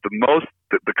them. The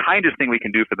kindest thing we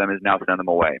can do for them is now send them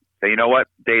away. Say, you know what?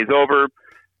 Day's over.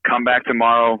 Come back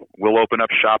tomorrow. We'll open up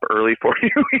shop early for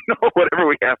you. Whatever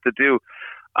we have to do.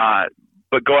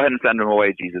 But go ahead and send them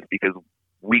away, Jesus, because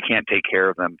we can't take care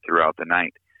of them throughout the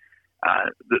night.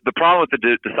 The problem with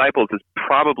the disciples is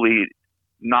probably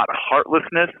not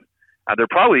heartlessness. They're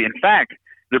probably, in fact,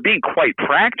 they're being quite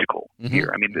practical here.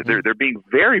 I mean, they're being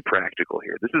very practical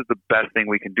here. This is the best thing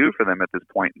we can do for them at this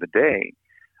point in the day.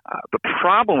 The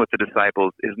problem with the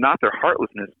disciples is not their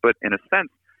heartlessness, but in a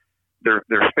sense, their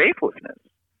faithlessness.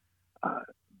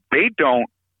 They don't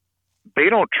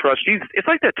trust Jesus. It's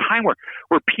like that time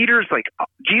where Peter's like,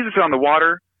 Jesus is on the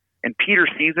water, and Peter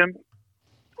sees him,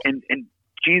 and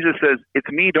Jesus says, "It's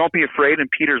me, don't be afraid." And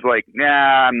Peter's like,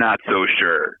 "Nah, I'm not so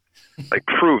sure. Like,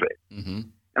 prove it."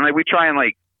 And like we try and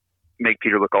like make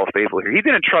Peter look all faithful here. He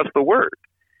didn't trust the word.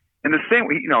 And the same,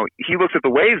 he looks at the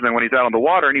waves then when he's out on the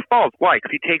water and he falls. Why?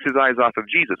 Because he takes his eyes off of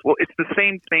Jesus. Well, it's the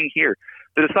same thing here.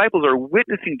 The disciples are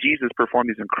witnessing Jesus perform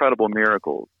these incredible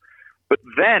miracles, but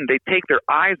then they take their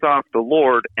eyes off the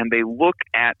Lord and they look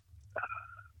at,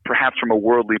 perhaps from a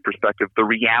worldly perspective, the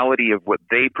reality of what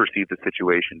they perceive the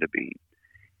situation to be.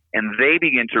 And they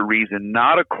begin to reason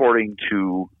not according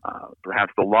to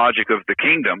perhaps the logic of the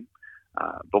kingdom,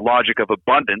 the logic of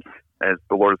abundance, as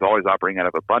the Lord is always operating out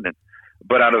of abundance,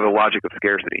 but out of the logic of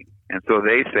scarcity. And so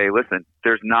they say, listen,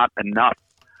 there's not enough.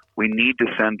 We need to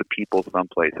send the people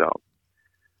someplace else.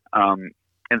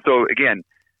 And so, again,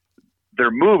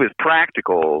 their move is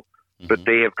practical, but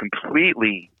they have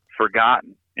completely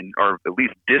forgotten or at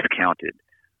least discounted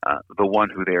the one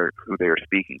who they are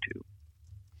speaking to.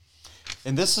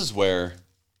 And this is where,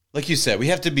 like you said, we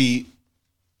have to be,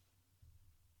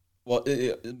 well,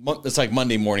 it's like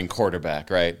Monday morning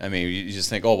quarterback, right? I mean, you just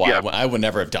think, oh, well, yeah. I would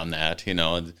never have done that, and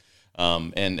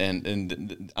I'm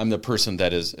the person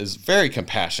that is very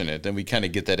compassionate, and we kind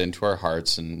of get that into our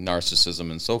hearts and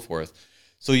narcissism and so forth.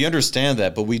 So you understand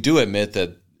that, but we do admit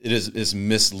that it is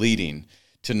misleading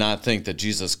to not think that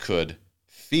Jesus could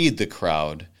feed the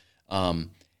crowd. And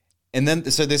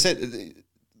then, so they said,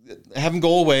 have them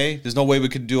go away. There's no way we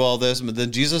could do all this. But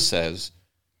then Jesus says,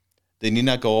 they need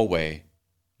not go away.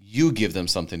 You give them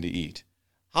something to eat.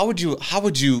 How would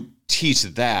you teach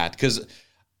that? Because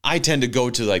I tend to go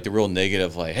to like the real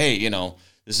negative, like, hey,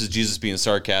 this is Jesus being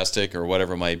sarcastic or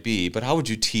whatever it might be. But how would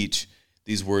you teach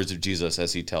these words of Jesus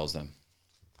as he tells them?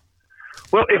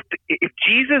 Well, if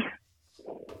Jesus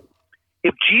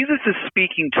is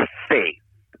speaking to faith,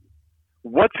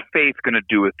 what's faith going to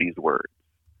do with these words?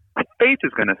 Faith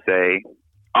is going to say,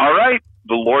 all right,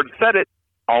 the Lord said it,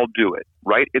 I'll do it,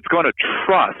 right? It's going to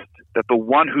trust that the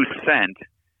one who sent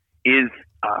is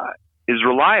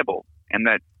reliable, and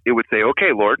that it would say,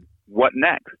 okay, Lord, what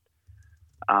next?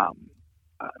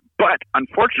 But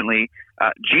unfortunately,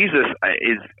 Jesus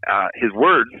is his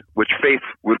words, which faith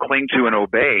would cling to and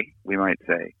obey, we might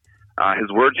say.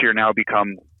 His words here now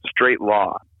become straight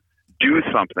law. Do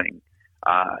something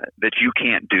that you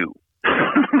can't do.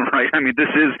 Right? I mean, this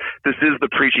is the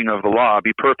preaching of the law.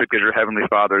 Be perfect as your heavenly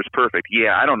Father is perfect.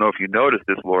 Yeah, I don't know if you noticed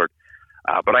this, Lord,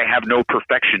 but I have no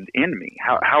perfections in me.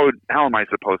 How am I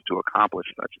supposed to accomplish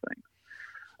such things?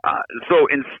 So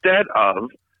instead of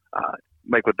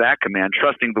like with that command,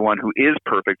 trusting the one who is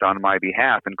perfect on my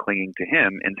behalf and clinging to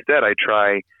him, instead I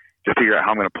try to figure out how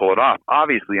I'm going to pull it off.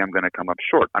 Obviously, I'm going to come up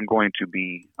short. I'm going to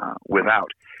be without.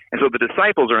 And so the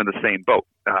disciples are in the same boat,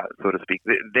 so to speak.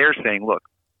 They're saying, look,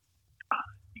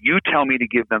 you tell me to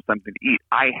give them something to eat.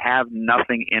 I have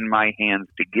nothing in my hands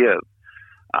to give.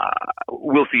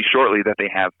 We'll see shortly that they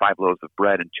have 5 loaves of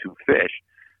bread and 2 fish.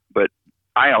 But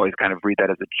I always kind of read that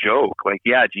as a joke. Like,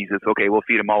 yeah, Jesus, okay, we'll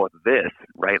feed them all with this,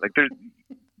 right? Like,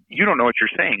 you don't know what you're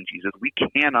saying, Jesus. We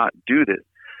cannot do this.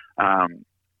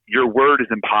 Your word is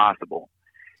impossible.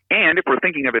 And if we're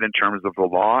thinking of it in terms of the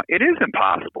law, it is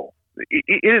impossible.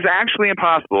 It is actually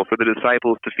impossible for the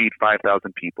disciples to feed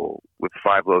 5,000 people with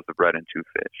 5 loaves of bread and 2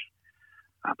 fish.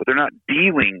 But they're not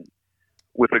dealing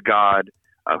with a God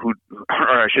or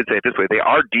I should say it this way, they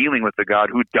are dealing with the God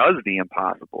who does the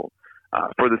impossible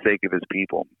for the sake of his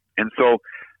people. And so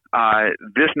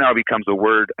this now becomes a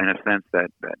word, in a sense, that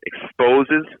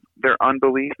exposes their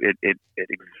unbelief. It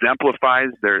exemplifies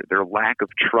their lack of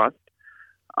trust,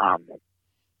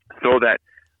 so that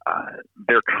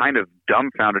they're kind of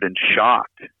dumbfounded and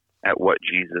shocked at what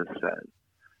Jesus says.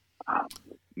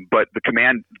 But the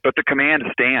command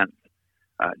stands.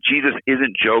 Jesus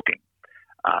isn't joking.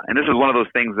 And this is one of those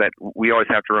things that we always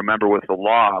have to remember with the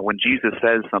law. When Jesus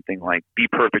says something like, be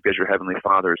perfect as your heavenly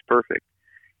Father is perfect,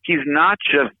 he's not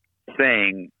just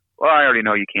saying, well, I already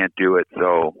know you can't do it,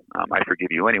 so I forgive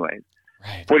you anyways.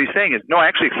 Right. What he's saying is, no, I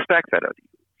actually expect that of you.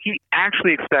 He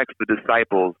actually expects the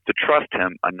disciples to trust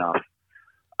him enough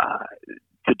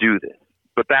to do this.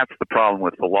 But that's the problem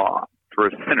with the law. For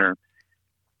a sinner,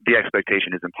 the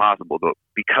expectation is impossible, but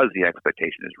because the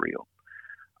expectation is real.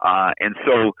 And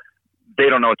so they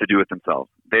don't know what to do with themselves.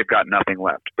 They've got nothing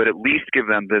left. But at least give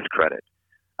them this credit.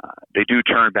 They do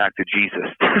turn back to Jesus.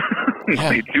 Yeah.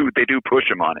 They do push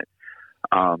him on it.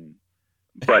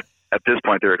 But at this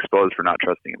point, they're exposed for not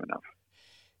trusting him enough.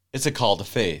 It's a call to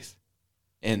faith.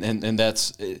 And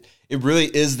that's, it really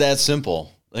is that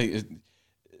simple. Like,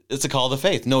 it's a call to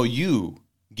faith. No, you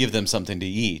give them something to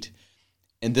eat.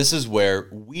 And this is where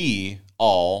we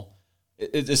all,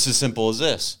 it's as simple as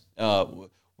this.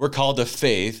 We're called to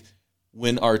faith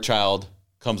when our child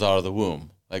comes out of the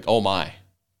womb. Like, oh my,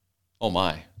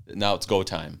 now it's go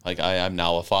time. Like, I'm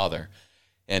now a father.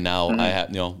 And now I have,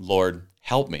 Lord,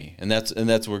 help me. And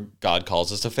that's where God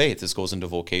calls us to faith. This goes into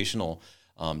vocational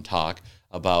talk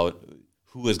about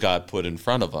who has God put in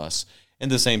front of us. At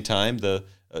the same time,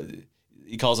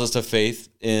 he calls us to faith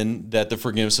in that the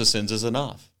forgiveness of sins is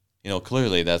enough.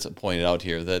 Clearly that's pointed out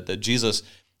here, that Jesus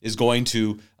is going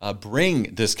to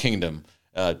bring this kingdom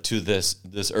to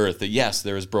this earth. That yes,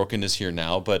 there is brokenness here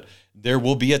now, but there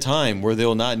will be a time where there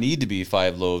will not need to be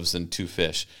 5 loaves and 2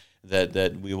 fish.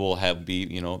 That we will be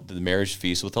the marriage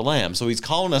feast with the Lamb. So he's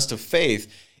calling us to faith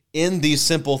in these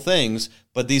simple things,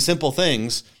 but these simple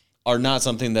things are not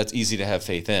something that's easy to have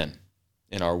faith in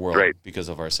our world, right, because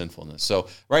of our sinfulness. So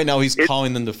right now he's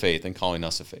calling them to faith and calling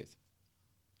us to faith.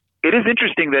 It is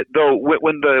interesting that, though,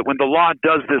 when the law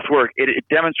does this work, it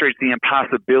demonstrates the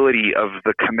impossibility of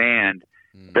the command,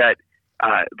 that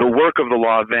the work of the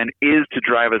law then is to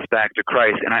drive us back to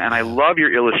Christ. And I love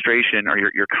your illustration or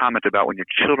your comment about when your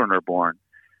children are born.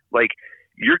 Like,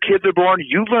 your kids are born,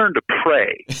 you learn to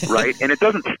pray, right? And it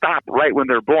doesn't stop right when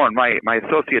they're born. My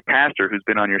associate pastor, who's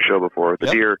been on your show before, the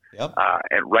dear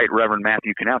and Right Reverend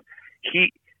Matthew Canal,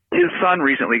 his son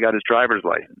recently got his driver's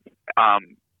license.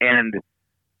 And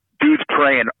dude's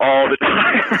praying all the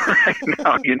time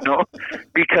right now,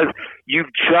 because you've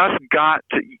just got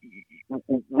to,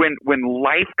 when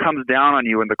life comes down on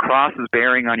you and the cross is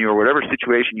bearing on you, or whatever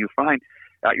situation you find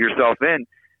yourself in,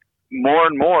 more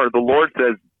and more the Lord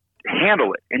says,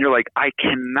 handle it. And you're like, I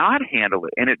cannot handle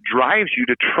it. And it drives you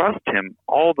to trust him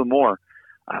all the more.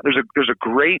 There's a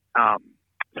great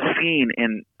scene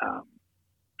in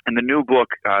the new book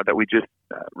that we just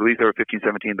released over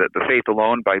 1517, The Faith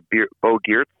Alone by Bo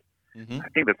Geertz. Mm-hmm. I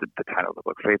think that's the title of the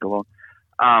book, Faith Alone.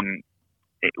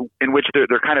 In which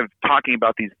they're kind of talking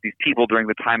about these people during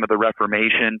the time of the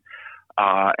Reformation,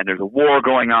 and there's a war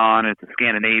going on, and it's a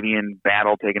Scandinavian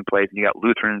battle taking place, and you got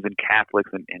Lutherans and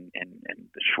Catholics and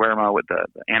the Schwerma with the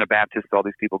Anabaptists, all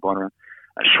these people going around.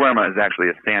 Schwerma is actually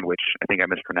a sandwich. I think I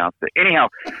mispronounced it. Anyhow,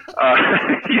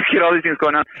 you get all these things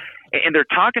going on, and they're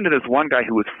talking to this one guy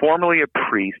who was formerly a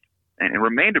priest and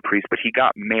remained a priest, but he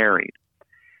got married.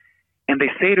 And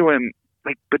they say to him,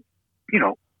 like, but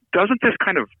doesn't this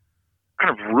kind of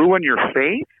ruin your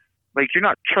faith? Like, you're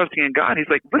not trusting in God. He's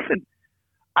like, listen,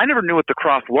 I never knew what the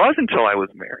cross was until I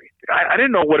was married. I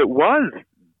didn't know what it was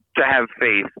to have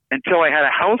faith until I had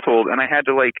a household, and I had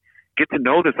to like get to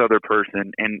know this other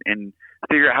person and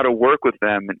figure out how to work with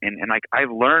them. And like,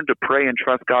 I've learned to pray and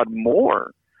trust God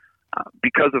more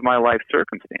because of my life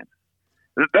circumstance.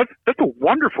 That's a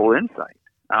wonderful insight.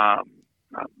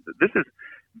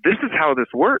 This is how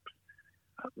this works.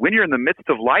 When you're in the midst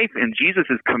of life and Jesus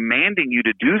is commanding you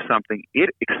to do something,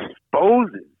 it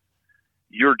exposes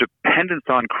your dependence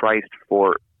on Christ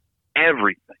for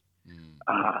everything.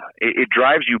 It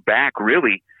drives you back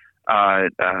really to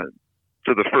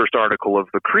the first article of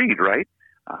the Creed, right?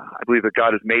 I believe that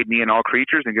God has made me and all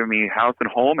creatures and given me house and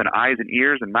home and eyes and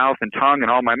ears and mouth and tongue and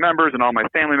all my members and all my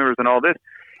family members and all this.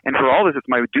 And for all this, it's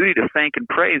my duty to thank and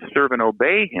praise, serve and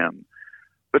obey him.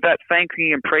 But that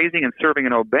thanking and praising and serving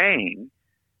and obeying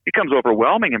becomes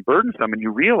overwhelming and burdensome, and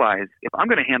you realize if I'm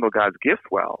going to handle God's gifts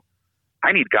well,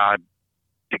 I need God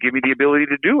to give me the ability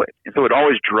to do it. And so it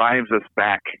always drives us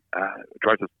back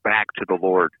to the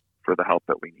Lord for the help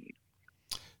that we need.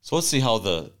 So let's see how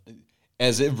at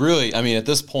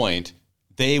this point,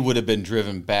 they would have been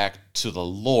driven back to the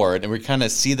Lord, and we kind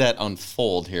of see that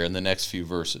unfold here in the next few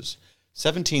verses.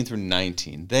 17 through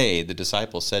 19, they, the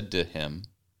disciples, said to him,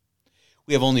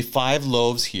 "We have only 5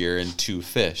 loaves here and 2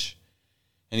 fish.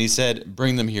 And he said,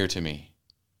 'Bring them here to me.'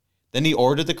 Then he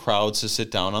ordered the crowds to sit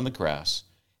down on the grass,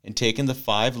 and taking the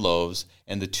 5 loaves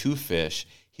and the 2 fish,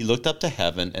 he looked up to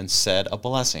heaven and said a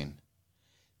blessing.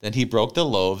 Then he broke the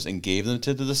loaves and gave them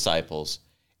to the disciples,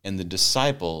 and the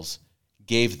disciples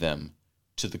gave them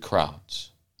to the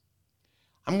crowds."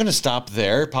 I'm going to stop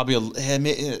there. Probably,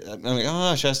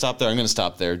 should I stop there? I'm going to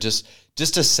stop there just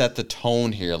to set the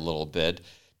tone here a little bit,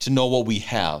 to know what we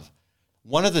have.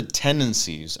 One of the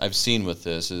tendencies I've seen with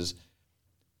this is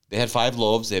they had 5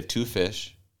 loaves, they have 2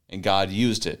 fish, and God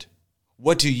used it.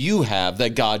 What do you have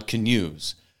that God can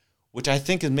use? Which I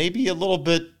think is maybe a little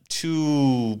bit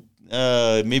too,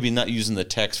 maybe not using the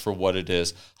text for what it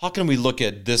is. How can we look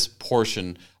at this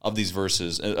portion of these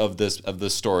verses, of this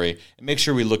story, and make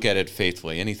sure we look at it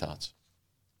faithfully? Any thoughts?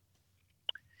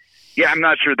 Yeah, I'm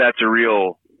not sure that's a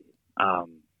real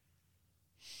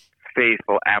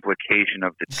faithful application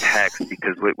of the text,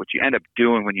 because what you end up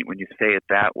doing when you say it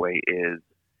that way is,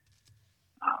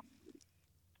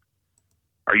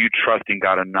 are you trusting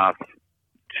God enough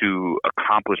to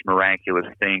accomplish miraculous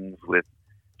things with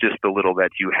just the little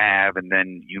that you have, and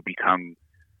then you become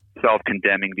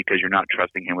self-condemning because you're not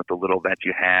trusting him with the little that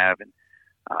you have? And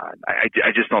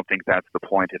I just don't think that's the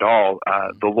point at all.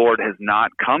 The Lord has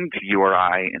not come to you or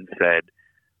I and said,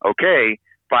 okay,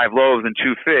 5 loaves and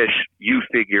 2 fish, you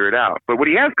figure it out. But what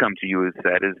he has come to you and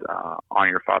said is, honor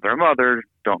your father and mother,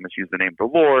 don't misuse the name of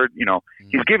the Lord.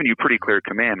 He's given you pretty clear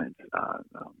commandments.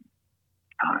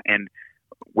 And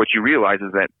what you realize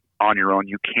is that on your own,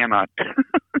 you cannot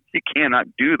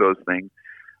do those things.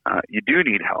 You do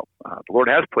need help. The Lord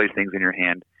has placed things in your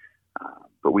hand,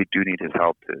 but we do need his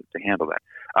help to handle that.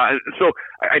 So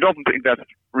I don't think that's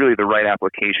really the right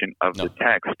application of the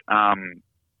text.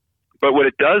 But what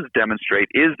it does demonstrate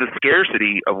is the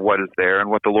scarcity of what is there and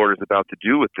what the Lord is about to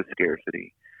do with the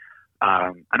scarcity.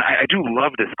 And I do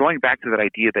love this. Going back to that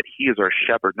idea that he is our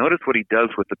shepherd, notice what he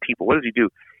does with the people. What does he do?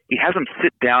 He has them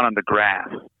sit down on the grass,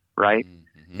 right?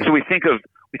 Mm-hmm. So we think of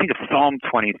Psalm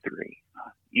 23.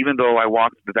 Even though I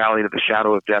walk through the valley of the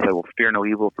shadow of death, I will fear no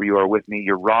evil, for you are with me.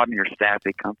 Your rod and your staff,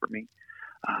 they comfort me.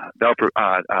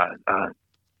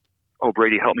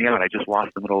 Brady, help me out. I just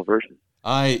lost the middle of verses.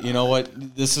 You know what?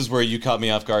 This is where you caught me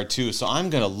off guard too. So I'm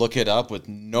going to look it up with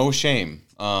no shame.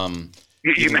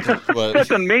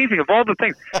 That's amazing. Of all the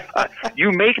things,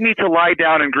 you make me to lie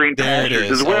down in green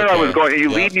pastures. Is where I was going. You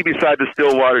lead me beside the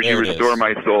still waters. You restore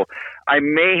my soul. I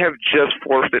may have just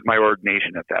forfeit my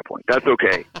ordination at that point. That's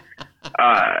okay.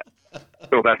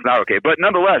 So that's not okay. But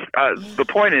nonetheless, the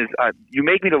point is, you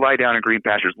make me to lie down in green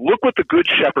pastures. Look what the good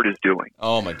shepherd is doing.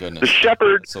 Oh my goodness! The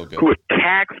shepherd who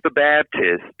attacks the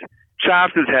Baptist,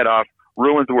 chops his head off,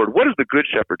 ruins the word. What does the good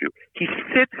shepherd do? He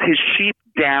sits his sheep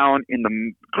down in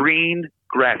the green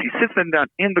grass. He sits them down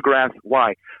in the grass.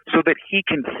 Why? So that he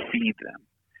can feed them.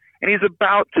 And he's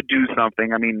about to do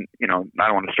something. I mean, I don't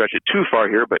want to stretch it too far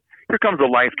here, but here comes the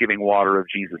life-giving water of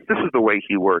Jesus. This is the way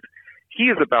he works. He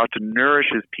is about to nourish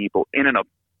his people in an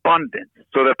abundance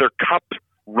so that their cup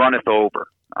runneth over.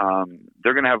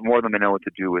 They're going to have more than they know what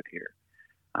to do with here.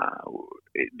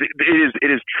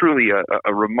 It is truly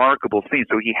a remarkable scene.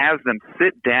 So he has them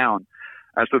sit down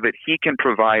so that he can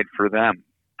provide for them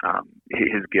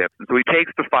his gift. And so he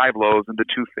takes the 5 loaves and the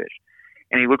 2 fish,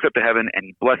 and he looks up to heaven and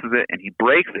he blesses it and he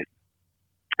breaks it,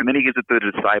 and then he gives it to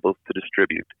the disciples to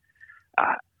distribute.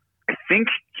 I think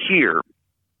here,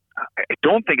 I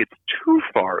don't think it's too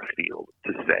far afield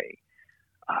to say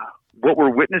what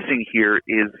we're witnessing here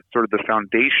is sort of the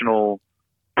foundational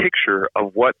picture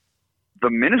of what the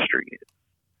ministry is.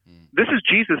 This is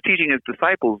Jesus teaching his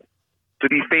disciples to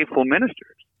be faithful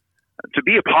ministers, to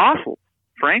be apostles,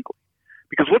 frankly.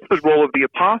 Because what's the role of the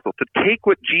apostle? To take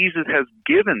what Jesus has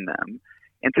given them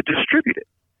and to distribute it.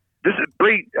 This is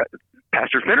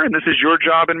Pastor Finneran, this is your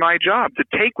job and my job, to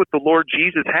take what the Lord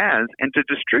Jesus has and to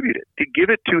distribute it, to give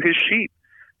it to his sheep,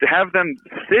 to have them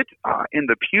sit in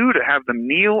the pew, to have them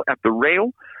kneel at the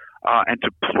rail, and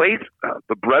to place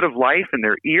the bread of life in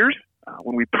their ears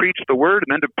when we preach the word,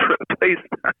 and then to place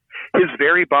his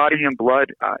very body and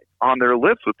blood on their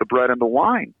lips with the bread and the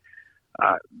wine.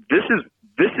 This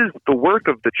is the work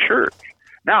of the church.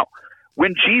 Now,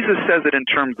 when Jesus says it in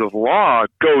terms of law,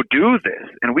 go do this,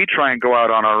 and we try and go out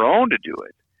on our own to do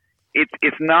it,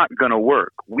 it's not going to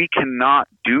work. We cannot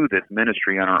do this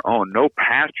ministry on our own. No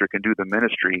pastor can do the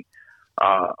ministry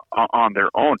on their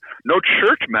own. No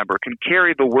church member can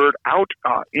carry the word out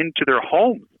into their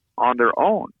homes on their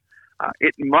own.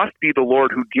 It must be the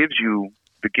Lord who gives you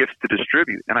the gifts to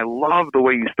distribute. And I love the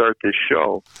way you start this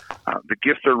show. The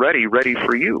gifts are ready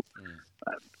for you.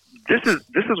 This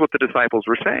is what the disciples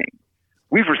were saying.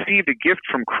 We've received a gift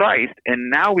from Christ, and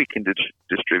now we can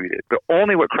distribute it, but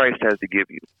only what Christ has to give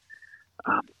you.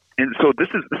 And so this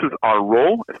is our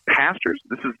role as pastors.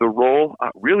 This is the role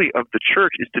really of the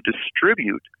church, is to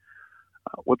distribute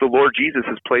what the Lord Jesus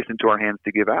has placed into our hands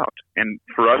to give out. And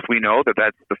for us, we know that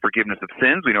that's the forgiveness of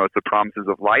sins. We know it's the promises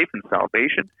of life and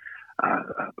salvation,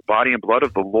 the body and blood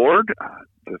of the Lord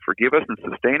to forgive us and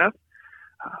sustain us.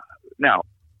 Now,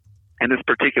 in this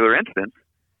particular instance,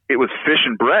 it was fish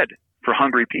and bread for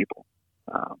hungry people.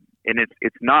 And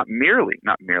it's not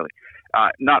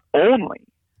only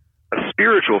a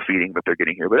spiritual feeding that they're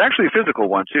getting here, but actually a physical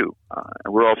one too.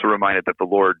 And we're also reminded that the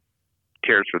Lord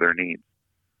cares for their needs.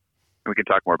 And we can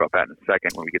talk more about that in a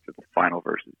second when we get to the final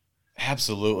verses.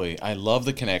 Absolutely. I love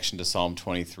the connection to Psalm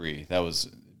 23. That was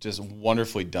just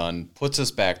wonderfully done. Puts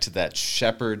us back to that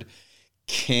shepherd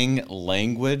king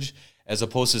language, as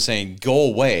opposed to saying, go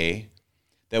away,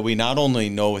 that we not only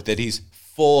know that he's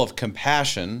full of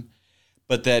compassion,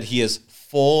 but that he is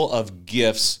full of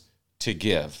gifts to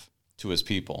give to his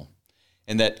people.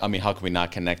 And that, how can we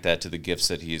not connect that to the gifts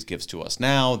that he gives to us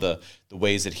now, the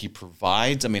ways that he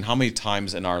provides? How many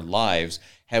times in our lives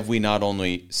have we not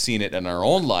only seen it in our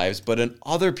own lives, but in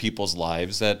other people's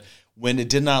lives, that when it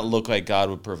did not look like God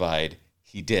would provide,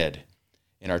 he did.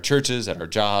 In our churches, at our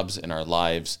jobs, in our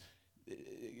lives,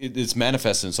 it's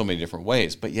manifested in so many different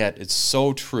ways, but yet it's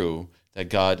so true that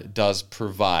God does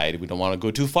provide. We don't want to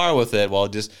go too far with it. Well,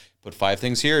 just put 5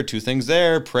 things here, 2 things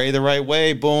there, pray the right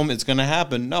way, boom, it's going to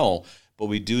happen. No, but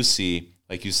we do see,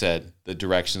 like you said, the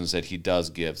directions that he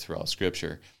does give throughout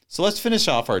Scripture. So let's finish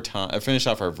off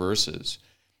our verses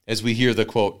as we hear the,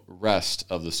 quote, rest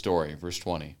of the story, verse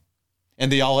 20.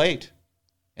 And they all ate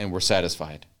and were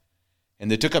satisfied. And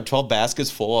they took up 12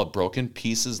 baskets full of broken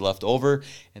pieces left over,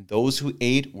 and those who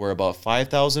ate were about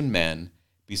 5,000 men,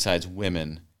 besides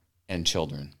women and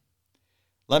children.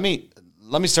 Let me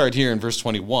start here in verse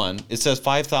 21. It says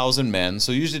 5,000 men,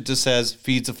 so usually it just says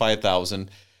feeds of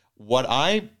 5,000. What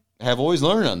I have always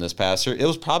learned on this, Pastor, it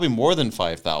was probably more than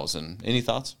 5,000. Any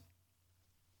thoughts?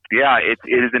 Yeah, it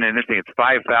is interesting. It's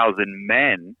 5,000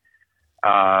 men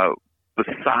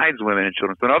besides women and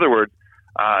children. So in other words,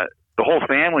 the whole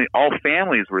family, all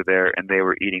families were there, and they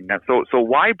were eating that. So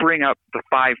why bring up the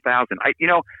 5,000?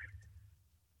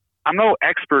 I'm no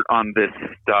expert on this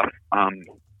stuff,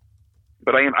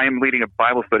 but I am leading a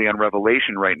Bible study on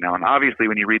Revelation right now, and obviously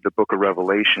when you read the book of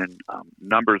Revelation,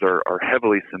 numbers are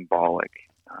heavily symbolic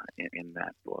in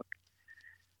that book.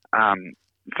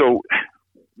 So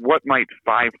what might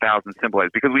 5,000 symbolize?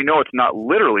 Because we know it's not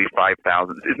literally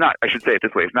 5,000. It's not. I should say it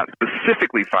this way. It's not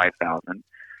specifically 5,000.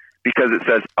 Because it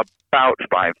says about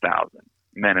 5,000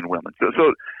 men and women.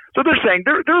 So they're saying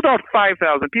there are about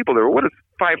 5,000 people there. What does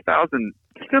 5,000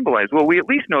 symbolize? Well, we at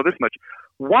least know this much.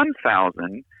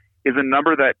 1,000 is a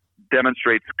number that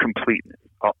demonstrates completeness.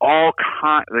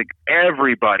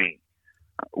 Everybody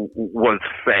was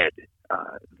fed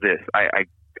this.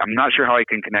 I'm not sure how I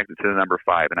can connect it to the number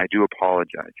 5, and I do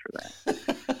apologize for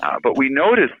that. But we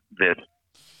notice this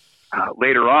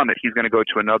later on, that he's going to go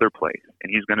to another place,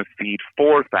 and he's going to feed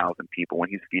 4,000 people when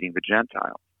he's feeding the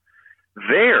Gentiles.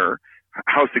 There,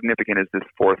 how significant is this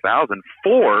 4,000?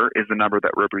 4 is the number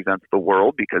that represents the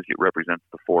world, because it represents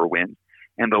the 4 winds.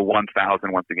 And the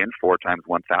 1,000, once again, 4 times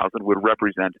 1,000, would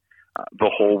represent the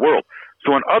whole world.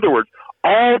 So in other words,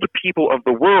 all the people of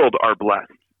the world are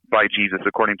blessed by Jesus,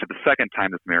 according to the second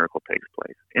time this miracle takes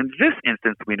place. In this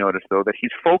instance, we notice, though, that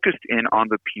he's focused in on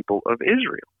the people of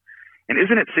Israel. And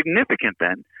isn't it significant,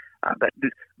 then,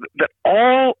 that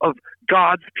all of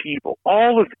God's people,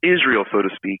 all of Israel, so to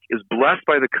speak, is blessed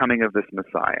by the coming of this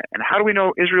Messiah? And how do we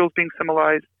know Israel is being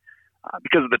symbolized?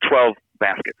 Because of the 12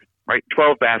 baskets, right?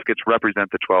 12 baskets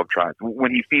represent the 12 tribes.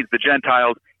 When he feeds the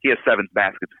Gentiles, he has 7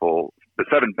 baskets full, the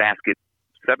 7 baskets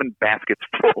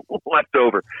full left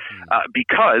over,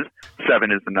 because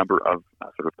 7 is the number of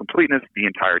sort of completeness, the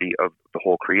entirety of the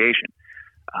whole creation.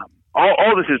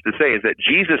 All this is to say is that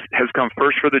Jesus has come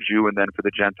first for the Jew and then for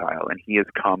the Gentile, and he has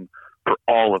come for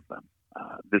all of them.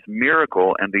 This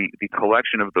miracle and the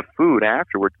collection of the food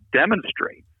afterwards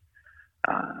demonstrates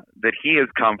that he has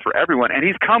come for everyone, and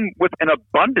he's come with an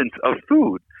abundance of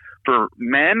food for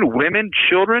men, women,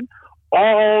 children.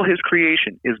 All his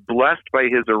creation is blessed by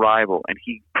his arrival, and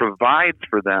he provides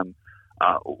for them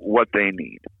what they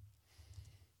need.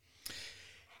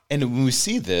 And when we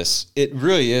see this, it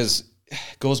really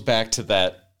goes back to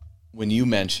that when you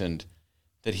mentioned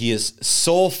that he is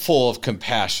so full of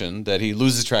compassion that he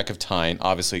loses track of time.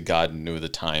 Obviously, God knew the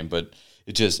time, but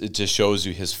it just shows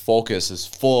you his focus is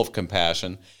full of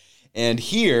compassion. And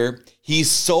here, he's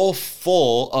so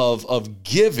full of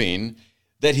giving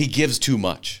that he gives too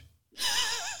much.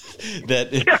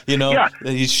 that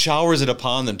he showers it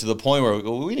upon them to the point where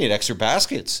we need extra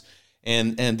baskets.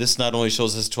 And this not only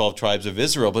shows us 12 tribes of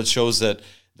Israel, but shows that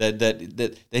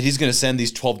he's going to send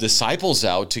these 12 disciples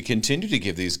out to continue to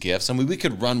give these gifts. I mean, we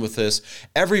could run with this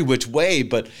every which way,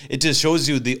 but it just shows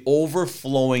you the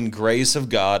overflowing grace of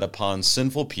God upon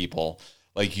sinful people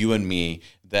like you and me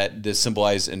that is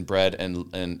symbolized in bread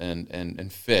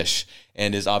and fish,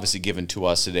 and is obviously given to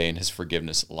us today in his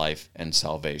forgiveness, life, and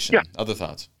salvation. Yeah. Other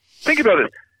thoughts? Think about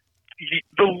it.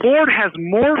 The Lord has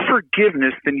more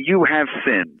forgiveness than you have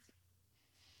sins.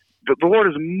 The Lord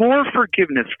has more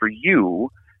forgiveness for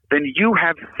you than you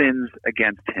have sins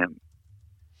against him.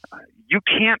 You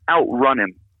can't outrun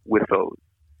him with those.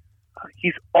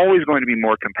 He's always going to be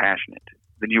more compassionate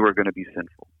than you are going to be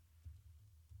sinful.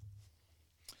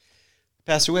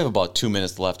 Pastor, we have about 2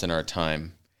 minutes left in our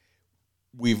time.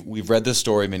 We've read this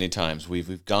story many times.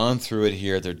 We've gone through it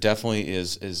here. There definitely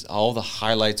is all the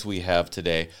highlights we have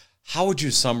today. How would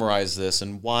you summarize this,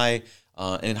 and why?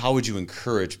 And how would you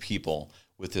encourage people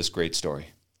with this great story?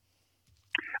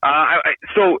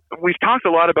 So we've talked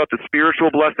a lot about the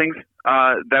spiritual blessings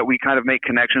that we kind of make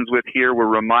connections with here. We're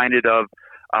reminded of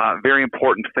very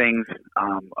important things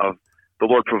of the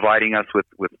Lord providing us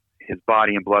with his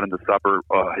body and blood in the supper,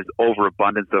 his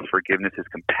overabundance of forgiveness, his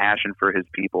compassion for his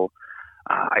people.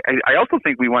 I also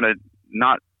think we want to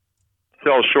not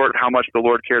sell short how much the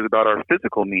Lord cares about our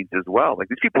physical needs as well. Like,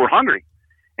 these people were hungry,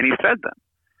 and he fed them.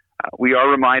 We are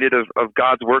reminded of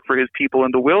God's work for his people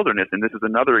in the wilderness, and this is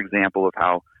another example of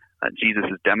how Jesus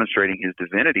is demonstrating his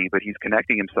divinity, but he's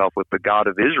connecting himself with the God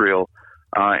of Israel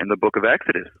in the book of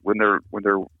Exodus. When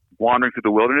they're wandering through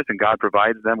the wilderness and God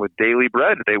provides them with daily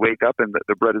bread, they wake up and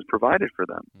the bread is provided for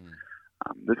them.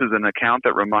 This is an account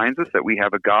that reminds us that we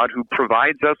have a God who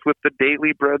provides us with the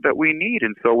daily bread that we need.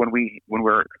 And so when we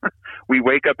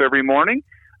wake up every morning,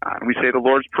 and we say the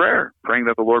Lord's Prayer, praying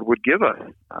that the Lord would give us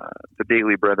the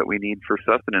daily bread that we need for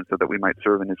sustenance so that we might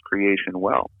serve in his creation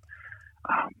well.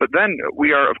 But then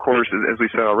we are, of course, as we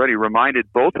said already, reminded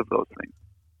both of those things,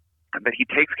 and that he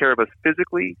takes care of us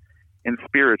physically and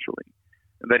spiritually,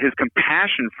 and that his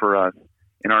compassion for us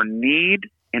in our need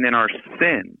and in our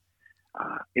sin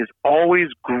is always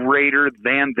greater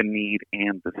than the need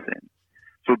and the sin.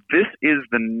 So this is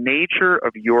the nature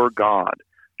of your God,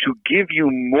 to give you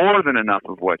more than enough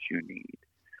of what you need,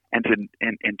 and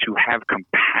to have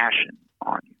compassion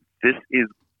on you. This is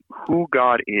who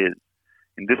God is,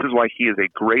 and this is why he is a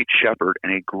great shepherd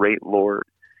and a great Lord,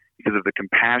 because of the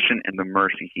compassion and the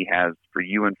mercy he has for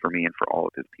you and for me and for all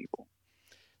of his people.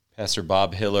 Pastor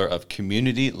Bob Hiller of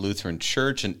Community Lutheran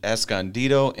Church in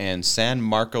Escondido and San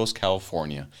Marcos,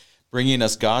 California, bringing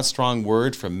us God's strong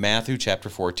word from Matthew chapter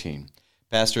 14.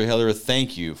 Pastor Hiller,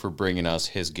 thank you for bringing us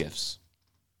his gifts.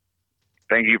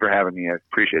 Thank you for having me. I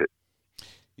appreciate it.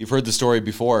 You've heard the story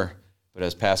before, but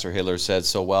as Pastor Hiller said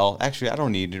so well, actually, I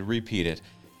don't need to repeat it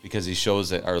because he shows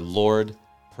that our Lord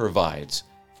provides.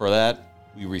 For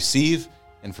that, we receive,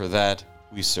 and for that,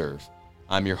 we serve.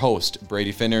 I'm your host,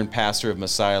 Brady Finner, and pastor of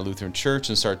Messiah Lutheran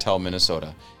Church in Sartell,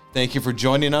 Minnesota. Thank you for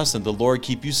joining us, and the Lord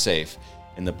keep you safe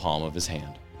in the palm of his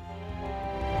hand.